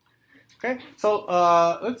 Okay, so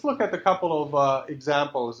let's look at a couple of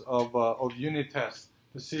examples of unit tests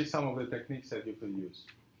to see some of the techniques that you could use.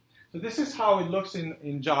 So this is how it looks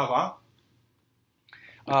in Java.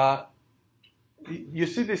 You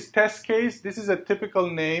see this test case. This is a typical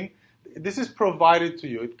name. This is provided to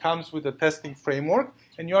you. It comes with a testing framework,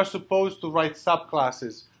 and you are supposed to write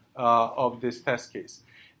subclasses of this test case.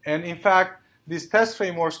 And in fact, these test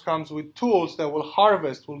frameworks comes with tools that will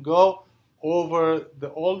go over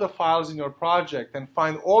all the files in your project and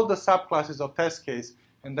find all the subclasses of test case,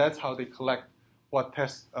 and that's how they collect what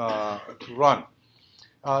tests to run.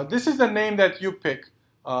 This is the name that you pick,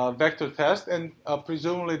 vector test, and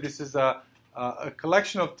presumably this is a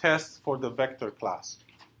collection of tests for the vector class.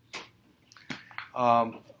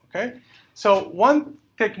 Okay, so one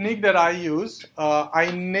technique that I use,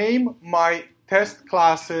 I name my test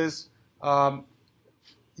classes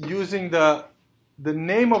using the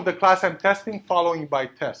name of the class I'm testing following by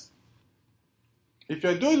test. If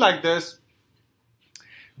you do it like this,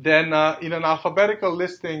 then in an alphabetical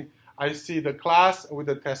listing, I see the class with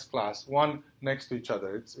the test class, one next to each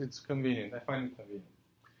other. It's convenient. I find it convenient.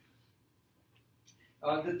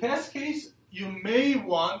 The test case, you may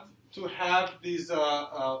want to have these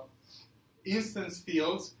instance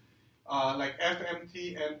fields like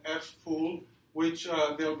fempty and ffull, which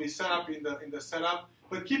they'll be set up in the setup.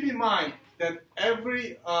 But keep in mind that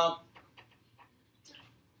every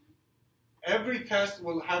test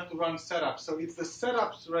will have to run setup. So it's the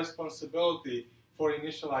setup's responsibility for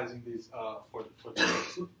initializing these for the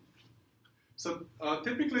test. So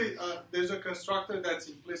typically, there's a constructor that's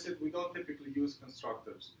implicit. We don't typically use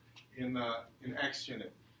constructors in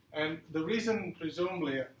xUnit. And the reason,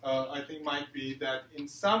 presumably, I think might be that in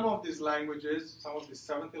some of these languages, some of these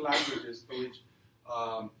 70 languages to which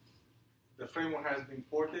the framework has been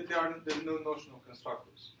ported, there's no notion of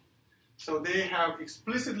constructors. So they have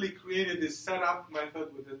explicitly created this setup method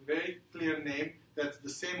with a very clear name that's the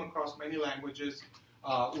same across many languages,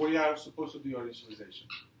 where you are supposed to do your initialization,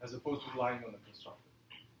 as opposed to relying on the constructor.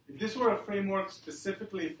 If this were a framework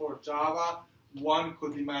specifically for Java, one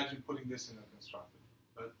could imagine putting this in a constructor,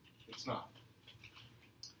 but it's not.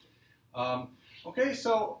 Okay,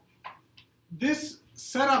 so this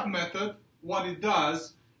setup method, what it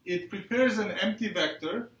does, it prepares an empty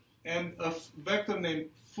vector and a vector named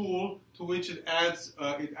ffull to which it adds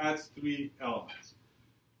 3 elements.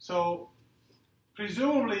 So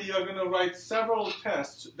presumably you're going to write several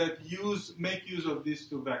tests that make use of these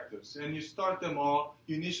two vectors, and you start them all,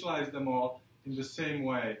 you initialize them all in the same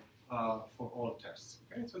way for all tests.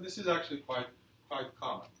 Okay, so this is actually quite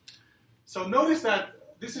common. So notice that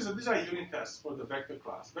these are unit tests for the vector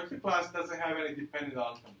class. Vector class doesn't have any dependent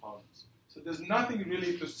on components. So there's nothing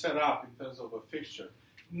really to set up in terms of a fixture.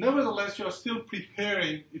 Nevertheless, you're still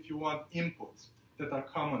preparing, if you want, inputs that are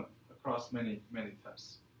common across many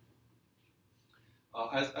tests,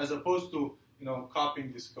 as opposed to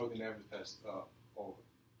copying this code in every test over.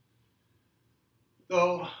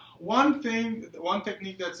 So one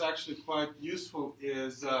technique that's actually quite useful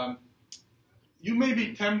is you may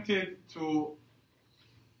be tempted to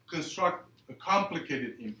construct a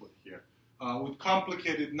complicated input here with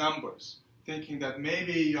complicated numbers, thinking that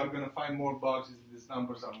maybe you're going to find more bugs if these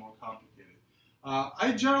numbers are more complicated.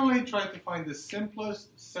 I generally try to find the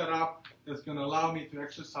simplest setup that's going to allow me to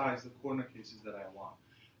exercise the corner cases that I want.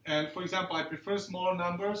 And for example, I prefer smaller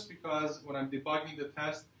numbers because when I'm debugging the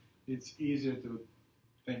test, it's easier to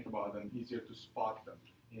think about them, easier to spot them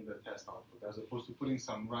in the test output, as opposed to putting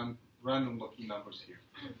some random looking numbers here.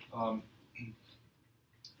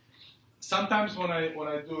 sometimes when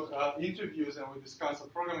I do interviews and we discuss a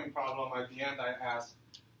programming problem, at the end I ask,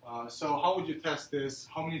 so how would you test this?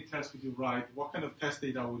 How many tests would you write? What kind of test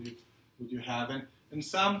data would you have? And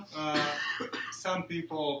some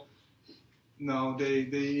people, no, they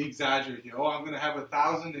exaggerate here. Oh, I'm going to have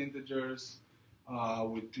 1,000 integers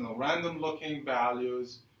with random looking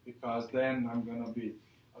values because then I'm going to be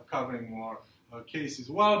covering more cases.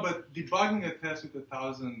 Well, but debugging a test with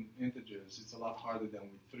 1,000 integers, it's a lot harder than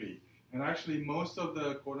with 3. And actually, most of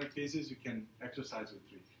the corner cases you can exercise with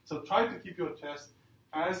 3. So try to keep your test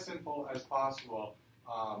as simple as possible,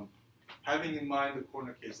 having in mind the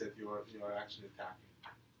corner case that you are actually attacking.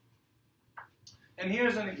 And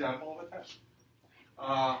here's an example of a test.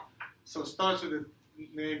 So it starts with the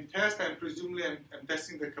name test, and presumably I'm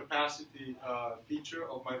testing the capacity feature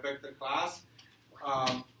of my vector class.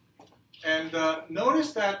 And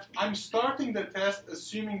notice that I'm starting the test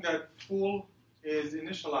assuming that full is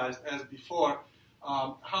initialized as before.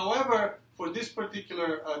 However, for this particular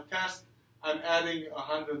test, I'm adding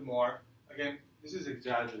 100 more. Again, this is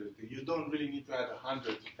exaggerated. You don't really need to add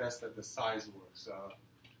 100 to test that the size works.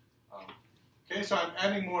 Okay, so I'm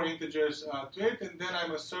adding more integers to it, and then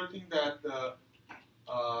I'm asserting that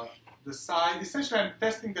the size, essentially I'm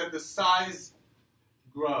testing that the size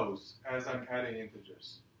grows as I'm adding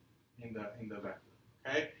integers in the vector.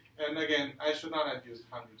 Okay, and again, I should not have used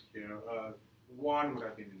 100 here. 1 would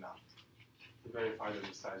have been enough to verify that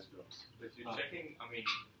the size grows. But you're checking,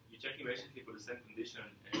 you're checking basically for the same condition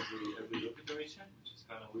every loop iteration, which is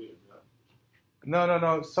kind of weird, right?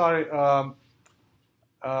 No, sorry.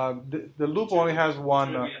 The loop only has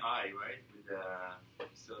one. I, right? With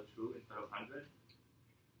still true instead of 100?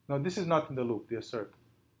 No, this is not in the loop, the assert.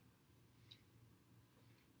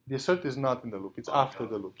 The assert is not in the loop, it's after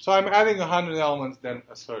the loop. So I'm adding 100 elements, then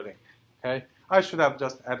asserting. Okay, I should have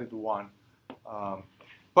just added 1.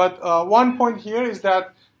 But one point here is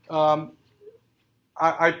that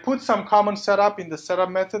I put some common setup in the setup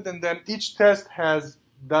method, and then each test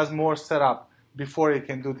does more setup before it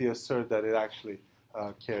can do the assert that it actually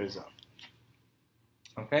carries out.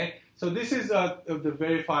 Okay, so this is the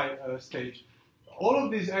verify stage. All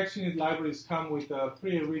of these xUNIT libraries come with a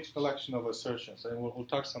pretty rich collection of assertions, and we'll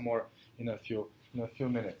talk some more in a few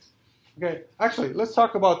minutes. Okay, actually, let's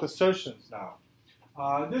talk about assertions now.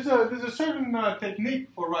 There's a certain technique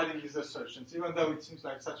for writing these assertions, even though it seems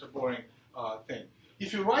like such a boring thing.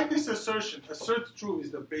 If you write this assertion, assert true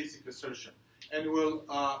is the basic assertion, and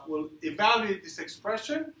we'll evaluate this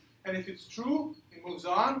expression, and if it's true, it moves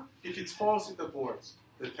on. If it's false, it aborts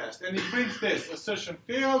the test. And it prints this, assertion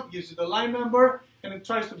failed, gives you the line number, and it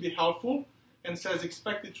tries to be helpful and says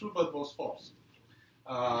expected true but was false.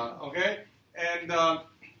 Okay? And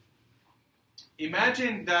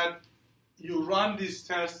imagine that you run these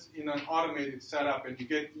tests in an automated setup and you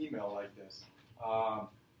get email like this.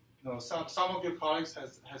 Some of your colleagues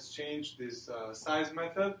has changed this size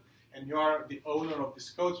method, and you are the owner of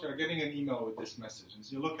this code, so you're getting an email with this message. And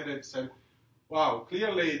so you look at it and say, wow,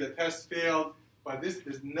 clearly the test failed, but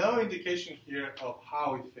there's no indication here of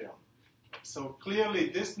how it failed. So clearly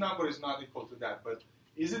this number is not equal to that, but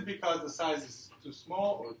is it because the size is too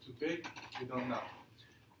small or too big? We don't know.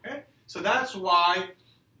 Okay? So that's why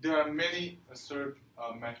there are many assert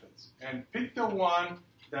methods. And pick the one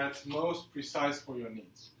that's most precise for your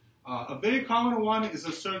needs. A very common one is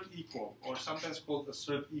assert equal, or sometimes called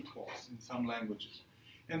assert equals in some languages.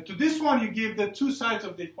 And to this one, you give the two sides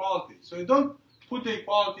of the equality. So you don't put the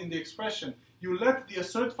equality in the expression. You let the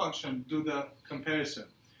assert function do the comparison.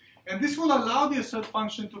 And this will allow the assert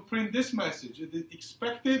function to print this message. It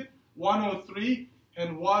expected 103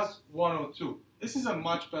 and was 102. This is a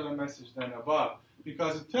much better message than above,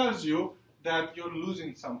 because it tells you that you're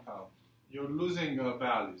losing some count. You're losing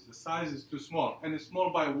values. The size is too small, and it's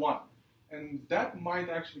small by 1. And that might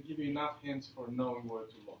actually give you enough hints for knowing where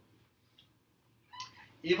to look.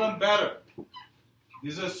 Even better,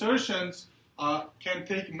 these assertions can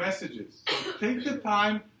take messages. So take the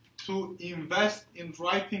time to invest in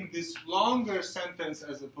writing this longer sentence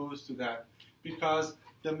as opposed to that, because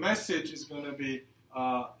the message is going to be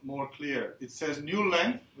more clear. It says new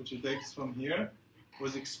length, which it takes from here,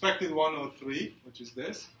 was expected 103, which is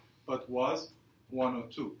this, but was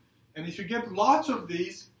 102. And if you get lots of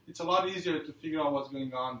these, it's a lot easier to figure out what's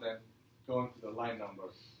going on than going to the line number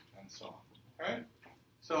and so on. Okay?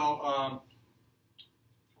 So,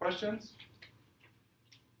 questions?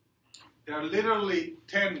 There are literally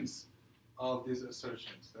tens of these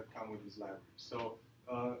assertions that come with these libraries. So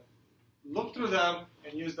look through them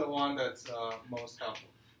and use the one that's most helpful.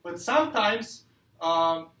 But sometimes,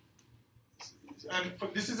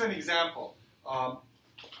 this is an example.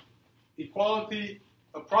 Equality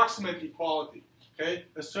approximate equality. Okay,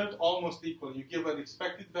 assert almost equal. You give an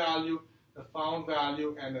expected value, the found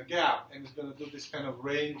value, and a gap, and it's going to do this kind of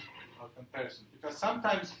range comparison. Because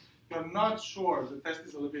sometimes you're not sure, the test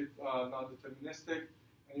is a little bit non-deterministic,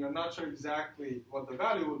 and you're not sure exactly what the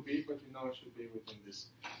value would be, but you know it should be within this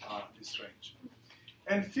range.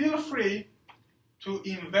 And feel free to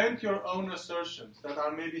invent your own assertions that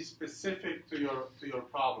are maybe specific to your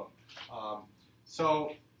problem.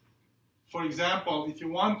 So, for example, if you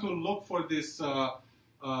want to look for this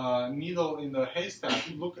needle in the haystack,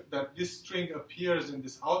 look that this string appears in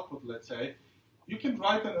this output, let's say, you can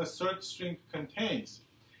write an assert string contains.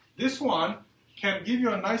 This one can give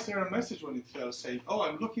you a nice error message when it fails, saying, oh,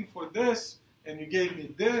 I'm looking for this, and you gave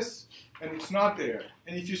me this, and it's not there.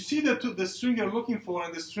 And if you see the string you're looking for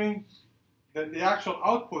and the string, the actual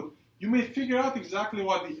output, you may figure out exactly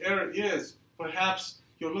what the error is. Perhaps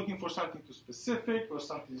you're looking for something too specific, or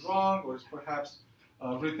something wrong, or it's perhaps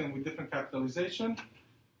written with different capitalization.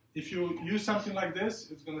 If you use something like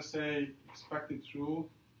this, it's going to say expected true,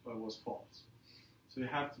 but was false. So you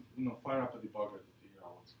have to fire up a debugger to figure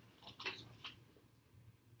out what's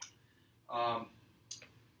on.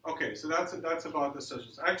 Okay, so that's about the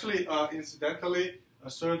assertions. Actually, incidentally,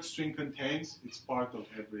 assert string contains, it's part of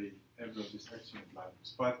every of these xUNIT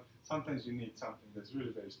libraries. But sometimes you need something that's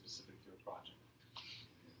really very specific to your project.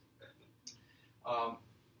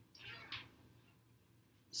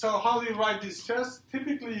 So how do you write these tests?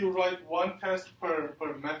 Typically, you write one test per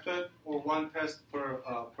method, or one test per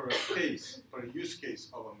case, per use case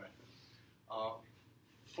of a method.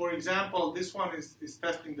 For example, this one is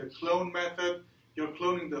testing the clone method. You're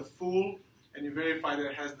cloning the full, and you verify that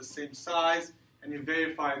it has the same size, and you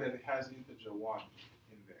verify that it has integer 1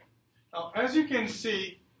 in there. Now, as you can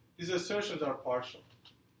see, these assertions are partial.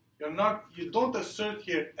 You don't assert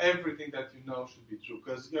here everything that you know should be true,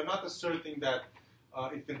 because you're not asserting that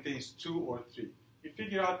it contains 2 or 3. You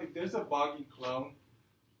figure out if there's a bug in clone,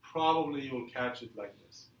 probably you'll catch it like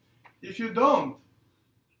this. If you don't,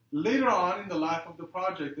 later on in the life of the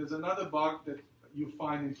project, there's another bug that you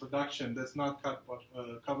find in production that's not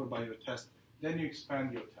covered by your test. Then you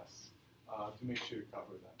expand your tests to make sure you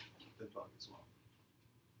cover that bug as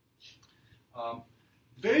well.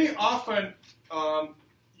 Very often,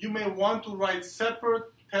 you may want to write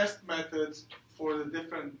separate test methods for the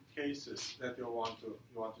different cases that you want to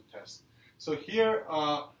test. So here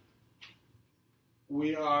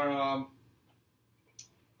we are.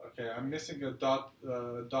 Okay, I'm missing a dot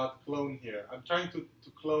clone here. I'm trying to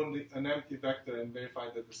clone an empty vector and verify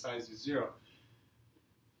that the size is 0.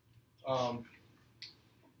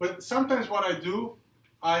 But sometimes what I do,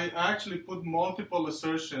 I actually put multiple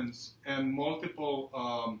assertions and multiple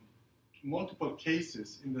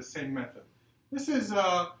cases in the same method. This is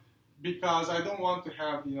because I don't want to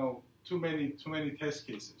have too many test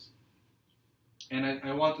cases, and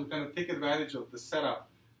I want to kind of take advantage of the setup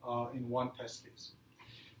in one test case.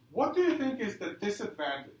 What do you think is the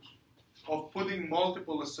disadvantage of putting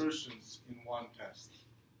multiple assertions in one test?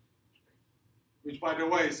 Which, by the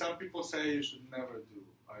way, some people say you should never do.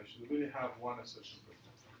 I should really have one assertion per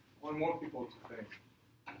test. I want more people to think.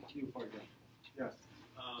 You, for example. Yes?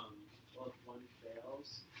 Well, if one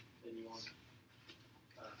fails, then you want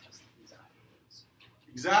test these afterwards.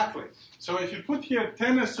 Exactly. So if you put here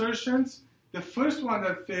 10 assertions, the first one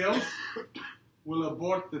that fails will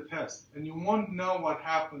abort the test, and you won't know what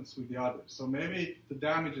happens with the others. So maybe the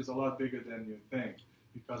damage is a lot bigger than you think,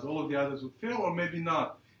 because all of the others would fail, or maybe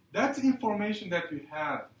not. That's information that you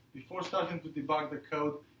have before starting to debug the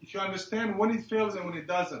code. If you understand when it fails and when it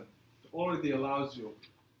doesn't, it already allows you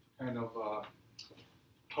to kind of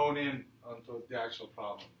hone in onto the actual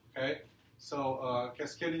problem. Okay? So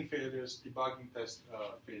cascading failures, debugging test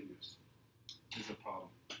failures is a problem.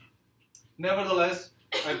 Nevertheless,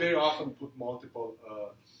 I very often put multiple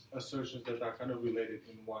assertions that are kind of related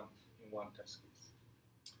in one test case.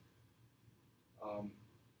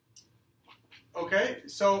 Okay,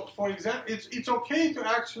 so for example, it's okay to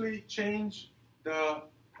actually change the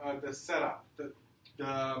setup, the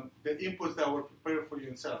inputs that were prepared for you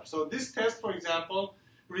in setup. So this test, for example,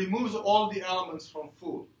 removes all the elements from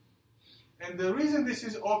full. And the reason this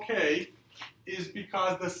is okay is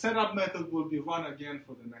because the setup method will be run again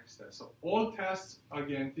for the next test. So all tests are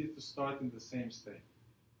guaranteed to start in the same state,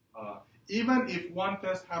 even if one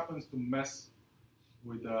test happens to mess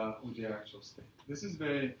with the actual state. This is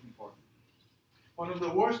very important. One of the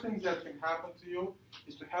worst things that can happen to you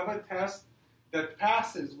is to have a test that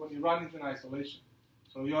passes when you run it in isolation.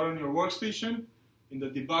 So you're on your workstation, in the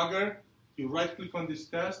debugger, you right-click on this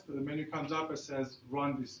test, the menu comes up and says,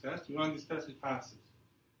 run this test. You run this test, it passes.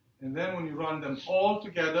 And then when you run them all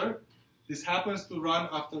together, this happens to run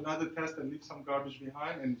after another test and leave some garbage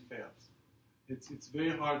behind, and it fails. It's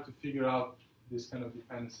very hard to figure out this kind of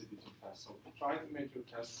dependency between tests. So try to make your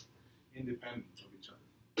tests independent of each other.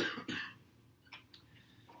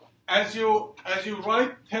 As you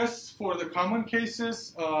write tests for the common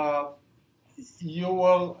cases, you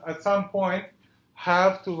will at some point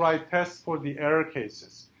have to write tests for the error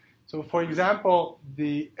cases. So for example,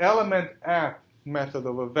 the element at method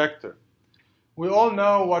of a vector. We all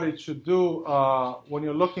know what it should do when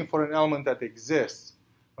you're looking for an element that exists,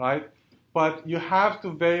 right? But you have to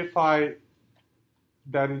verify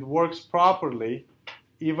that it works properly,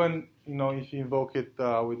 even if you invoke it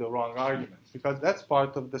with the wrong arguments, because that's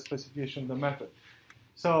part of the specification of the method.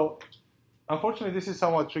 So unfortunately, this is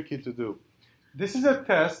somewhat tricky to do. This is a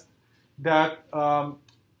test that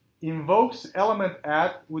invokes element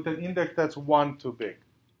at with an index that's 1 too big.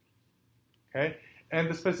 Okay? And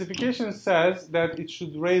the specification says that it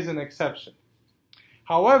should raise an exception.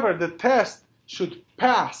 However, the test should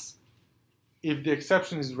pass if the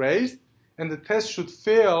exception is raised, and the test should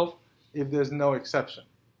fail if there's no exception.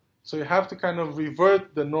 So you have to kind of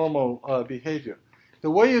revert the normal behavior.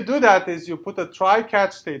 The way you do that is you put a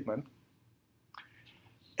try-catch statement,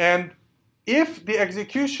 and if the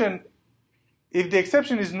exception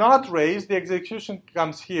is not raised, the execution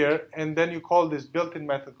comes here, and then you call this built-in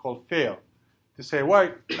method called fail to say, well,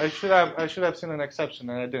 I should have seen an exception,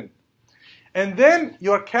 and I didn't. And then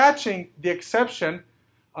you're catching the exception,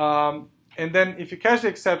 and then if you catch the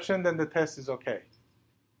exception, then the test is okay.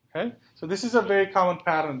 Okay? So this is a very common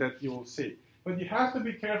pattern that you will see. But you have to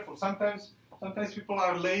be careful. Sometimes people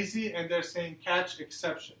are lazy and they're saying catch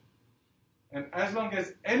exception. And as long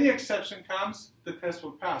as any exception comes, the test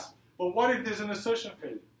will pass. But what if there's an assertion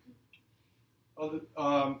failure?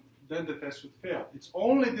 Well, then the test should fail. It's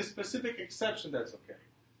only the specific exception that's okay.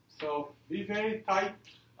 So be very tight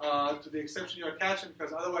to the exception you're catching,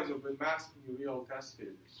 because otherwise you'll be masking your real test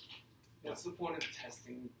failures. What's the point of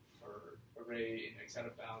testing for array and X out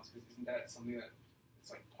of bounds? Because isn't that something that it's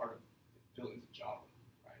like part of built into Java,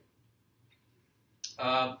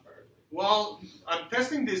 right? Well, I'm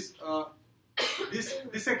testing this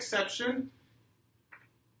this exception.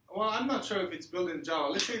 Well, I'm not sure if it's built in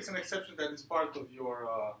Java. Let's say it's an exception that is part of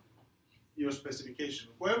your specification.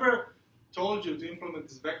 Whoever told you to implement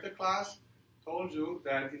this vector class told you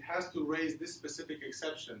that it has to raise this specific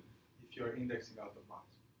exception if you're indexing out of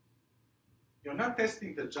bounds. You're not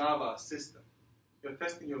testing the Java system. You're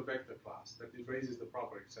testing your vector class, that it raises the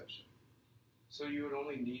proper exception. So you would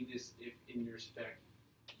only need this if in your spec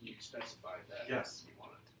you specified that Yes. you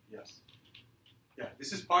want it. Yes. Yeah,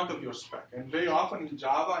 this is part of your spec. And very often in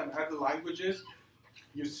Java and other languages,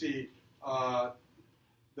 you see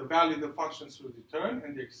the value the functions should return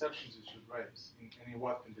and the exceptions you should raise in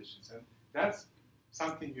what conditions. And that's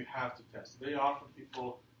something you have to test. Very often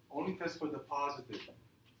people only test for the positive,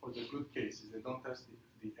 for the good cases. They don't test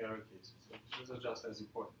the error cases. So those are just as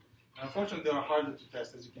important. And unfortunately, they are harder to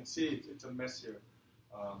test. As you can see, it's a messier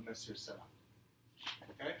setup.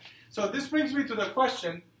 Okay? So this brings me to the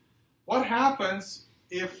question, what happens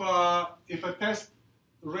if a test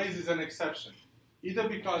raises an exception? Either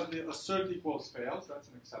because the assert equals fails, that's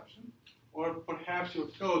an exception, or perhaps your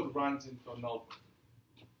code runs into a null point.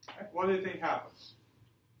 Okay? What do you think happens?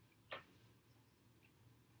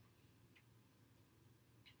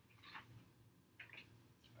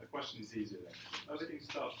 The question is easier then. Everything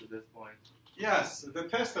stops at this point. Yes, the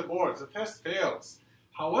test aborts, the test fails.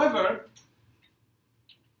 However,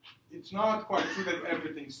 it's not quite true that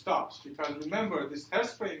everything stops, because remember, this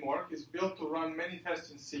test framework is built to run many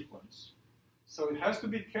tests in sequence. So it has to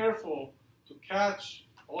be careful to catch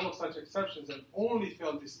all of such exceptions and only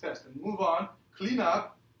fail this test and move on, clean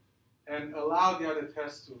up, and allow the other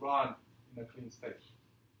tests to run in a clean state.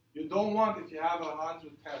 You don't want, if you have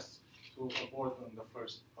 100 tests, to abort on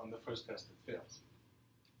the first test that fails.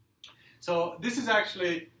 So this is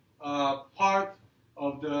actually part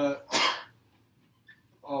of the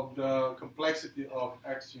complexity of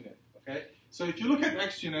xUNIT. Okay, so if you look at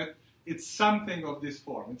xUNIT, it's something of this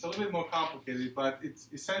form. It's a little bit more complicated, but it's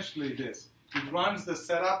essentially this. It runs the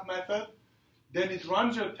setup method, then it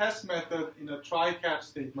runs your test method in a try-catch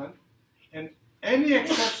statement, and any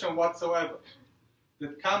exception whatsoever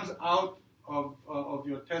that comes out of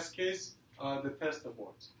your test case, the test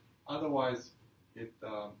aborts. Otherwise, it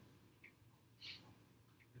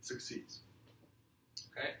succeeds.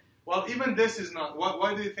 Okay. Well, even this is not.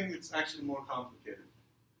 Why do you think it's actually more complicated?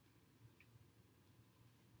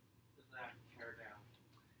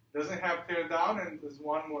 Doesn't have tear down, and there's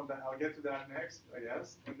one more. I'll get to that next, I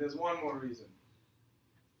guess. And there's one more reason.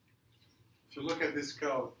 If you look at this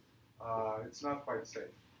code, it's not quite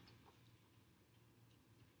safe.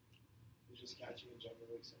 just catching a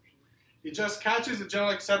general exception? It just catches a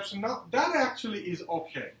general exception. Now, that actually is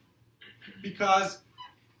okay. Because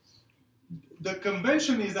the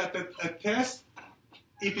convention is that a test,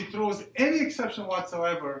 if it throws any exception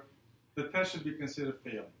whatsoever, the test should be considered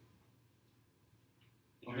failing.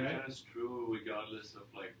 It returns true regardless of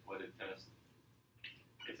like what it tests.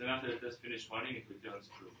 It's enough that the test finished running, it returns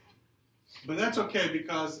true. But that's okay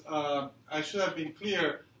because I should have been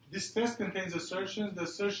clear. This test contains assertions. The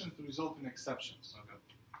assertions result in exceptions,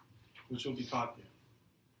 which will be taught here.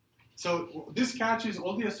 So this catches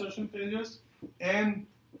all the assertion failures and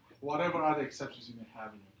whatever other exceptions you may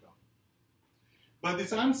have in your code. But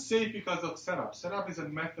it's unsafe because of setup. Setup is a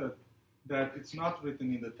method that it's not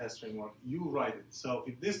written in the test framework. You write it. So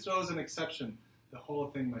if this throws an exception, the whole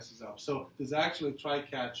thing messes up. So there's actually a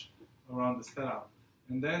try-catch around the setup.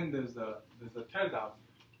 And then there's the teardown,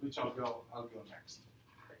 which I'll go next.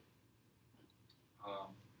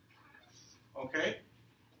 Okay.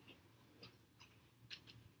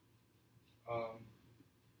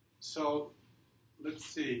 So let's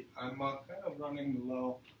see. I'm kind of running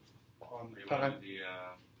low on time. Review.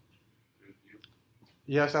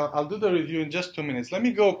 Yes, I'll do the review in just 2 minutes. Let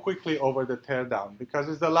me go quickly over the teardown because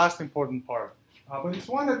it's the last important part. But it's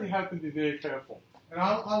one that you have to be very careful. And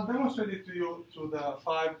I'll demonstrate it to you through the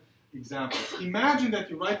 5 examples. Imagine that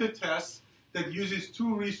you write a test that uses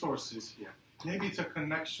 2 resources here. Maybe it's a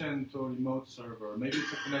connection to a remote server. Maybe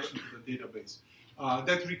it's a connection to the database.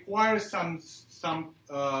 That requires some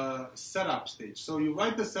setup stage. So you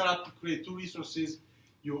write the setup to create 2 resources.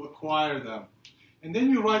 You acquire them. And then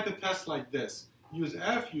you write the test like this. Use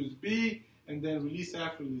F, use B, and then release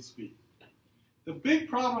F, release B. The big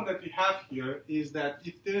problem that we have here is that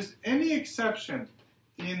if there's any exception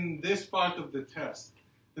in this part of the test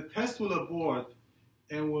will abort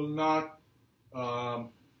and will not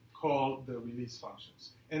call the release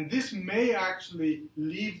functions. And this may actually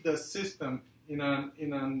leave the system in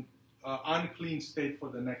an unclean state for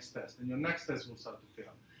the next test, and your next test will start to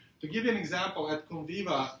fail. To give you an example, at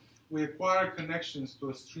Conviva, we acquire connections to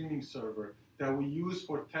a streaming server that we use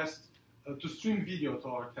for tests, to stream video to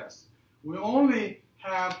our tests. We only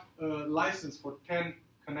have a license for 10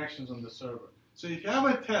 connections on the server. So if you have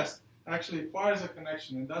a test that actually acquires a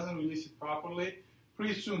connection and doesn't release it properly,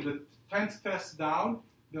 pretty soon the 10th test down,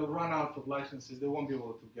 they'll run out of licenses. They won't be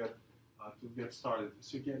able to get started.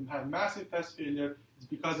 So you can have massive test failure. It's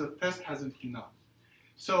because the test hasn't been enough.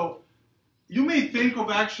 So you may think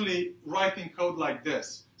of actually writing code like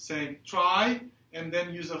this, saying try and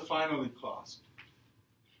then use a finally clause.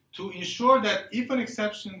 To ensure that if an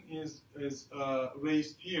exception is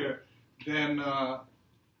raised here, then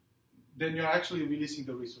you're actually releasing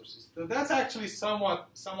the resources. So that's actually somewhat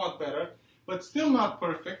better, but still not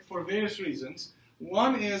perfect for various reasons.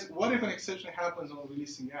 One is, what if an exception happens on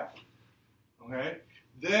releasing F? Okay,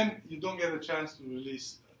 then you don't get a chance to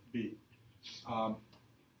release B.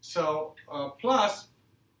 Plus,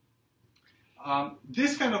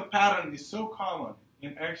 this kind of pattern is so common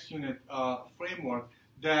in xUNIT framework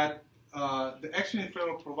that the xUNIT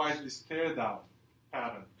framework provides this teardown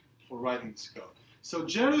pattern for writing this code. So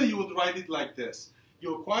generally, you would write it like this.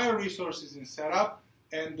 You acquire resources in setup,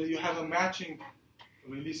 and you have a matching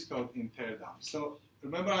release code in teardown. So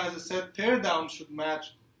remember, as I said, teardown should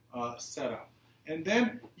match setup. And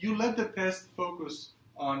then you let the test focus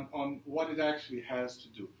on what it actually has to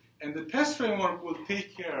do. And the test framework will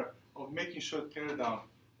take care of making sure teardown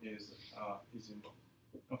is involved.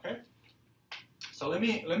 Okay? So let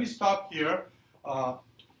me stop here,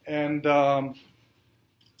 and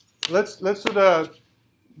let's do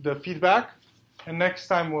the feedback, and next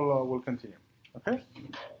time we'll continue. Okay?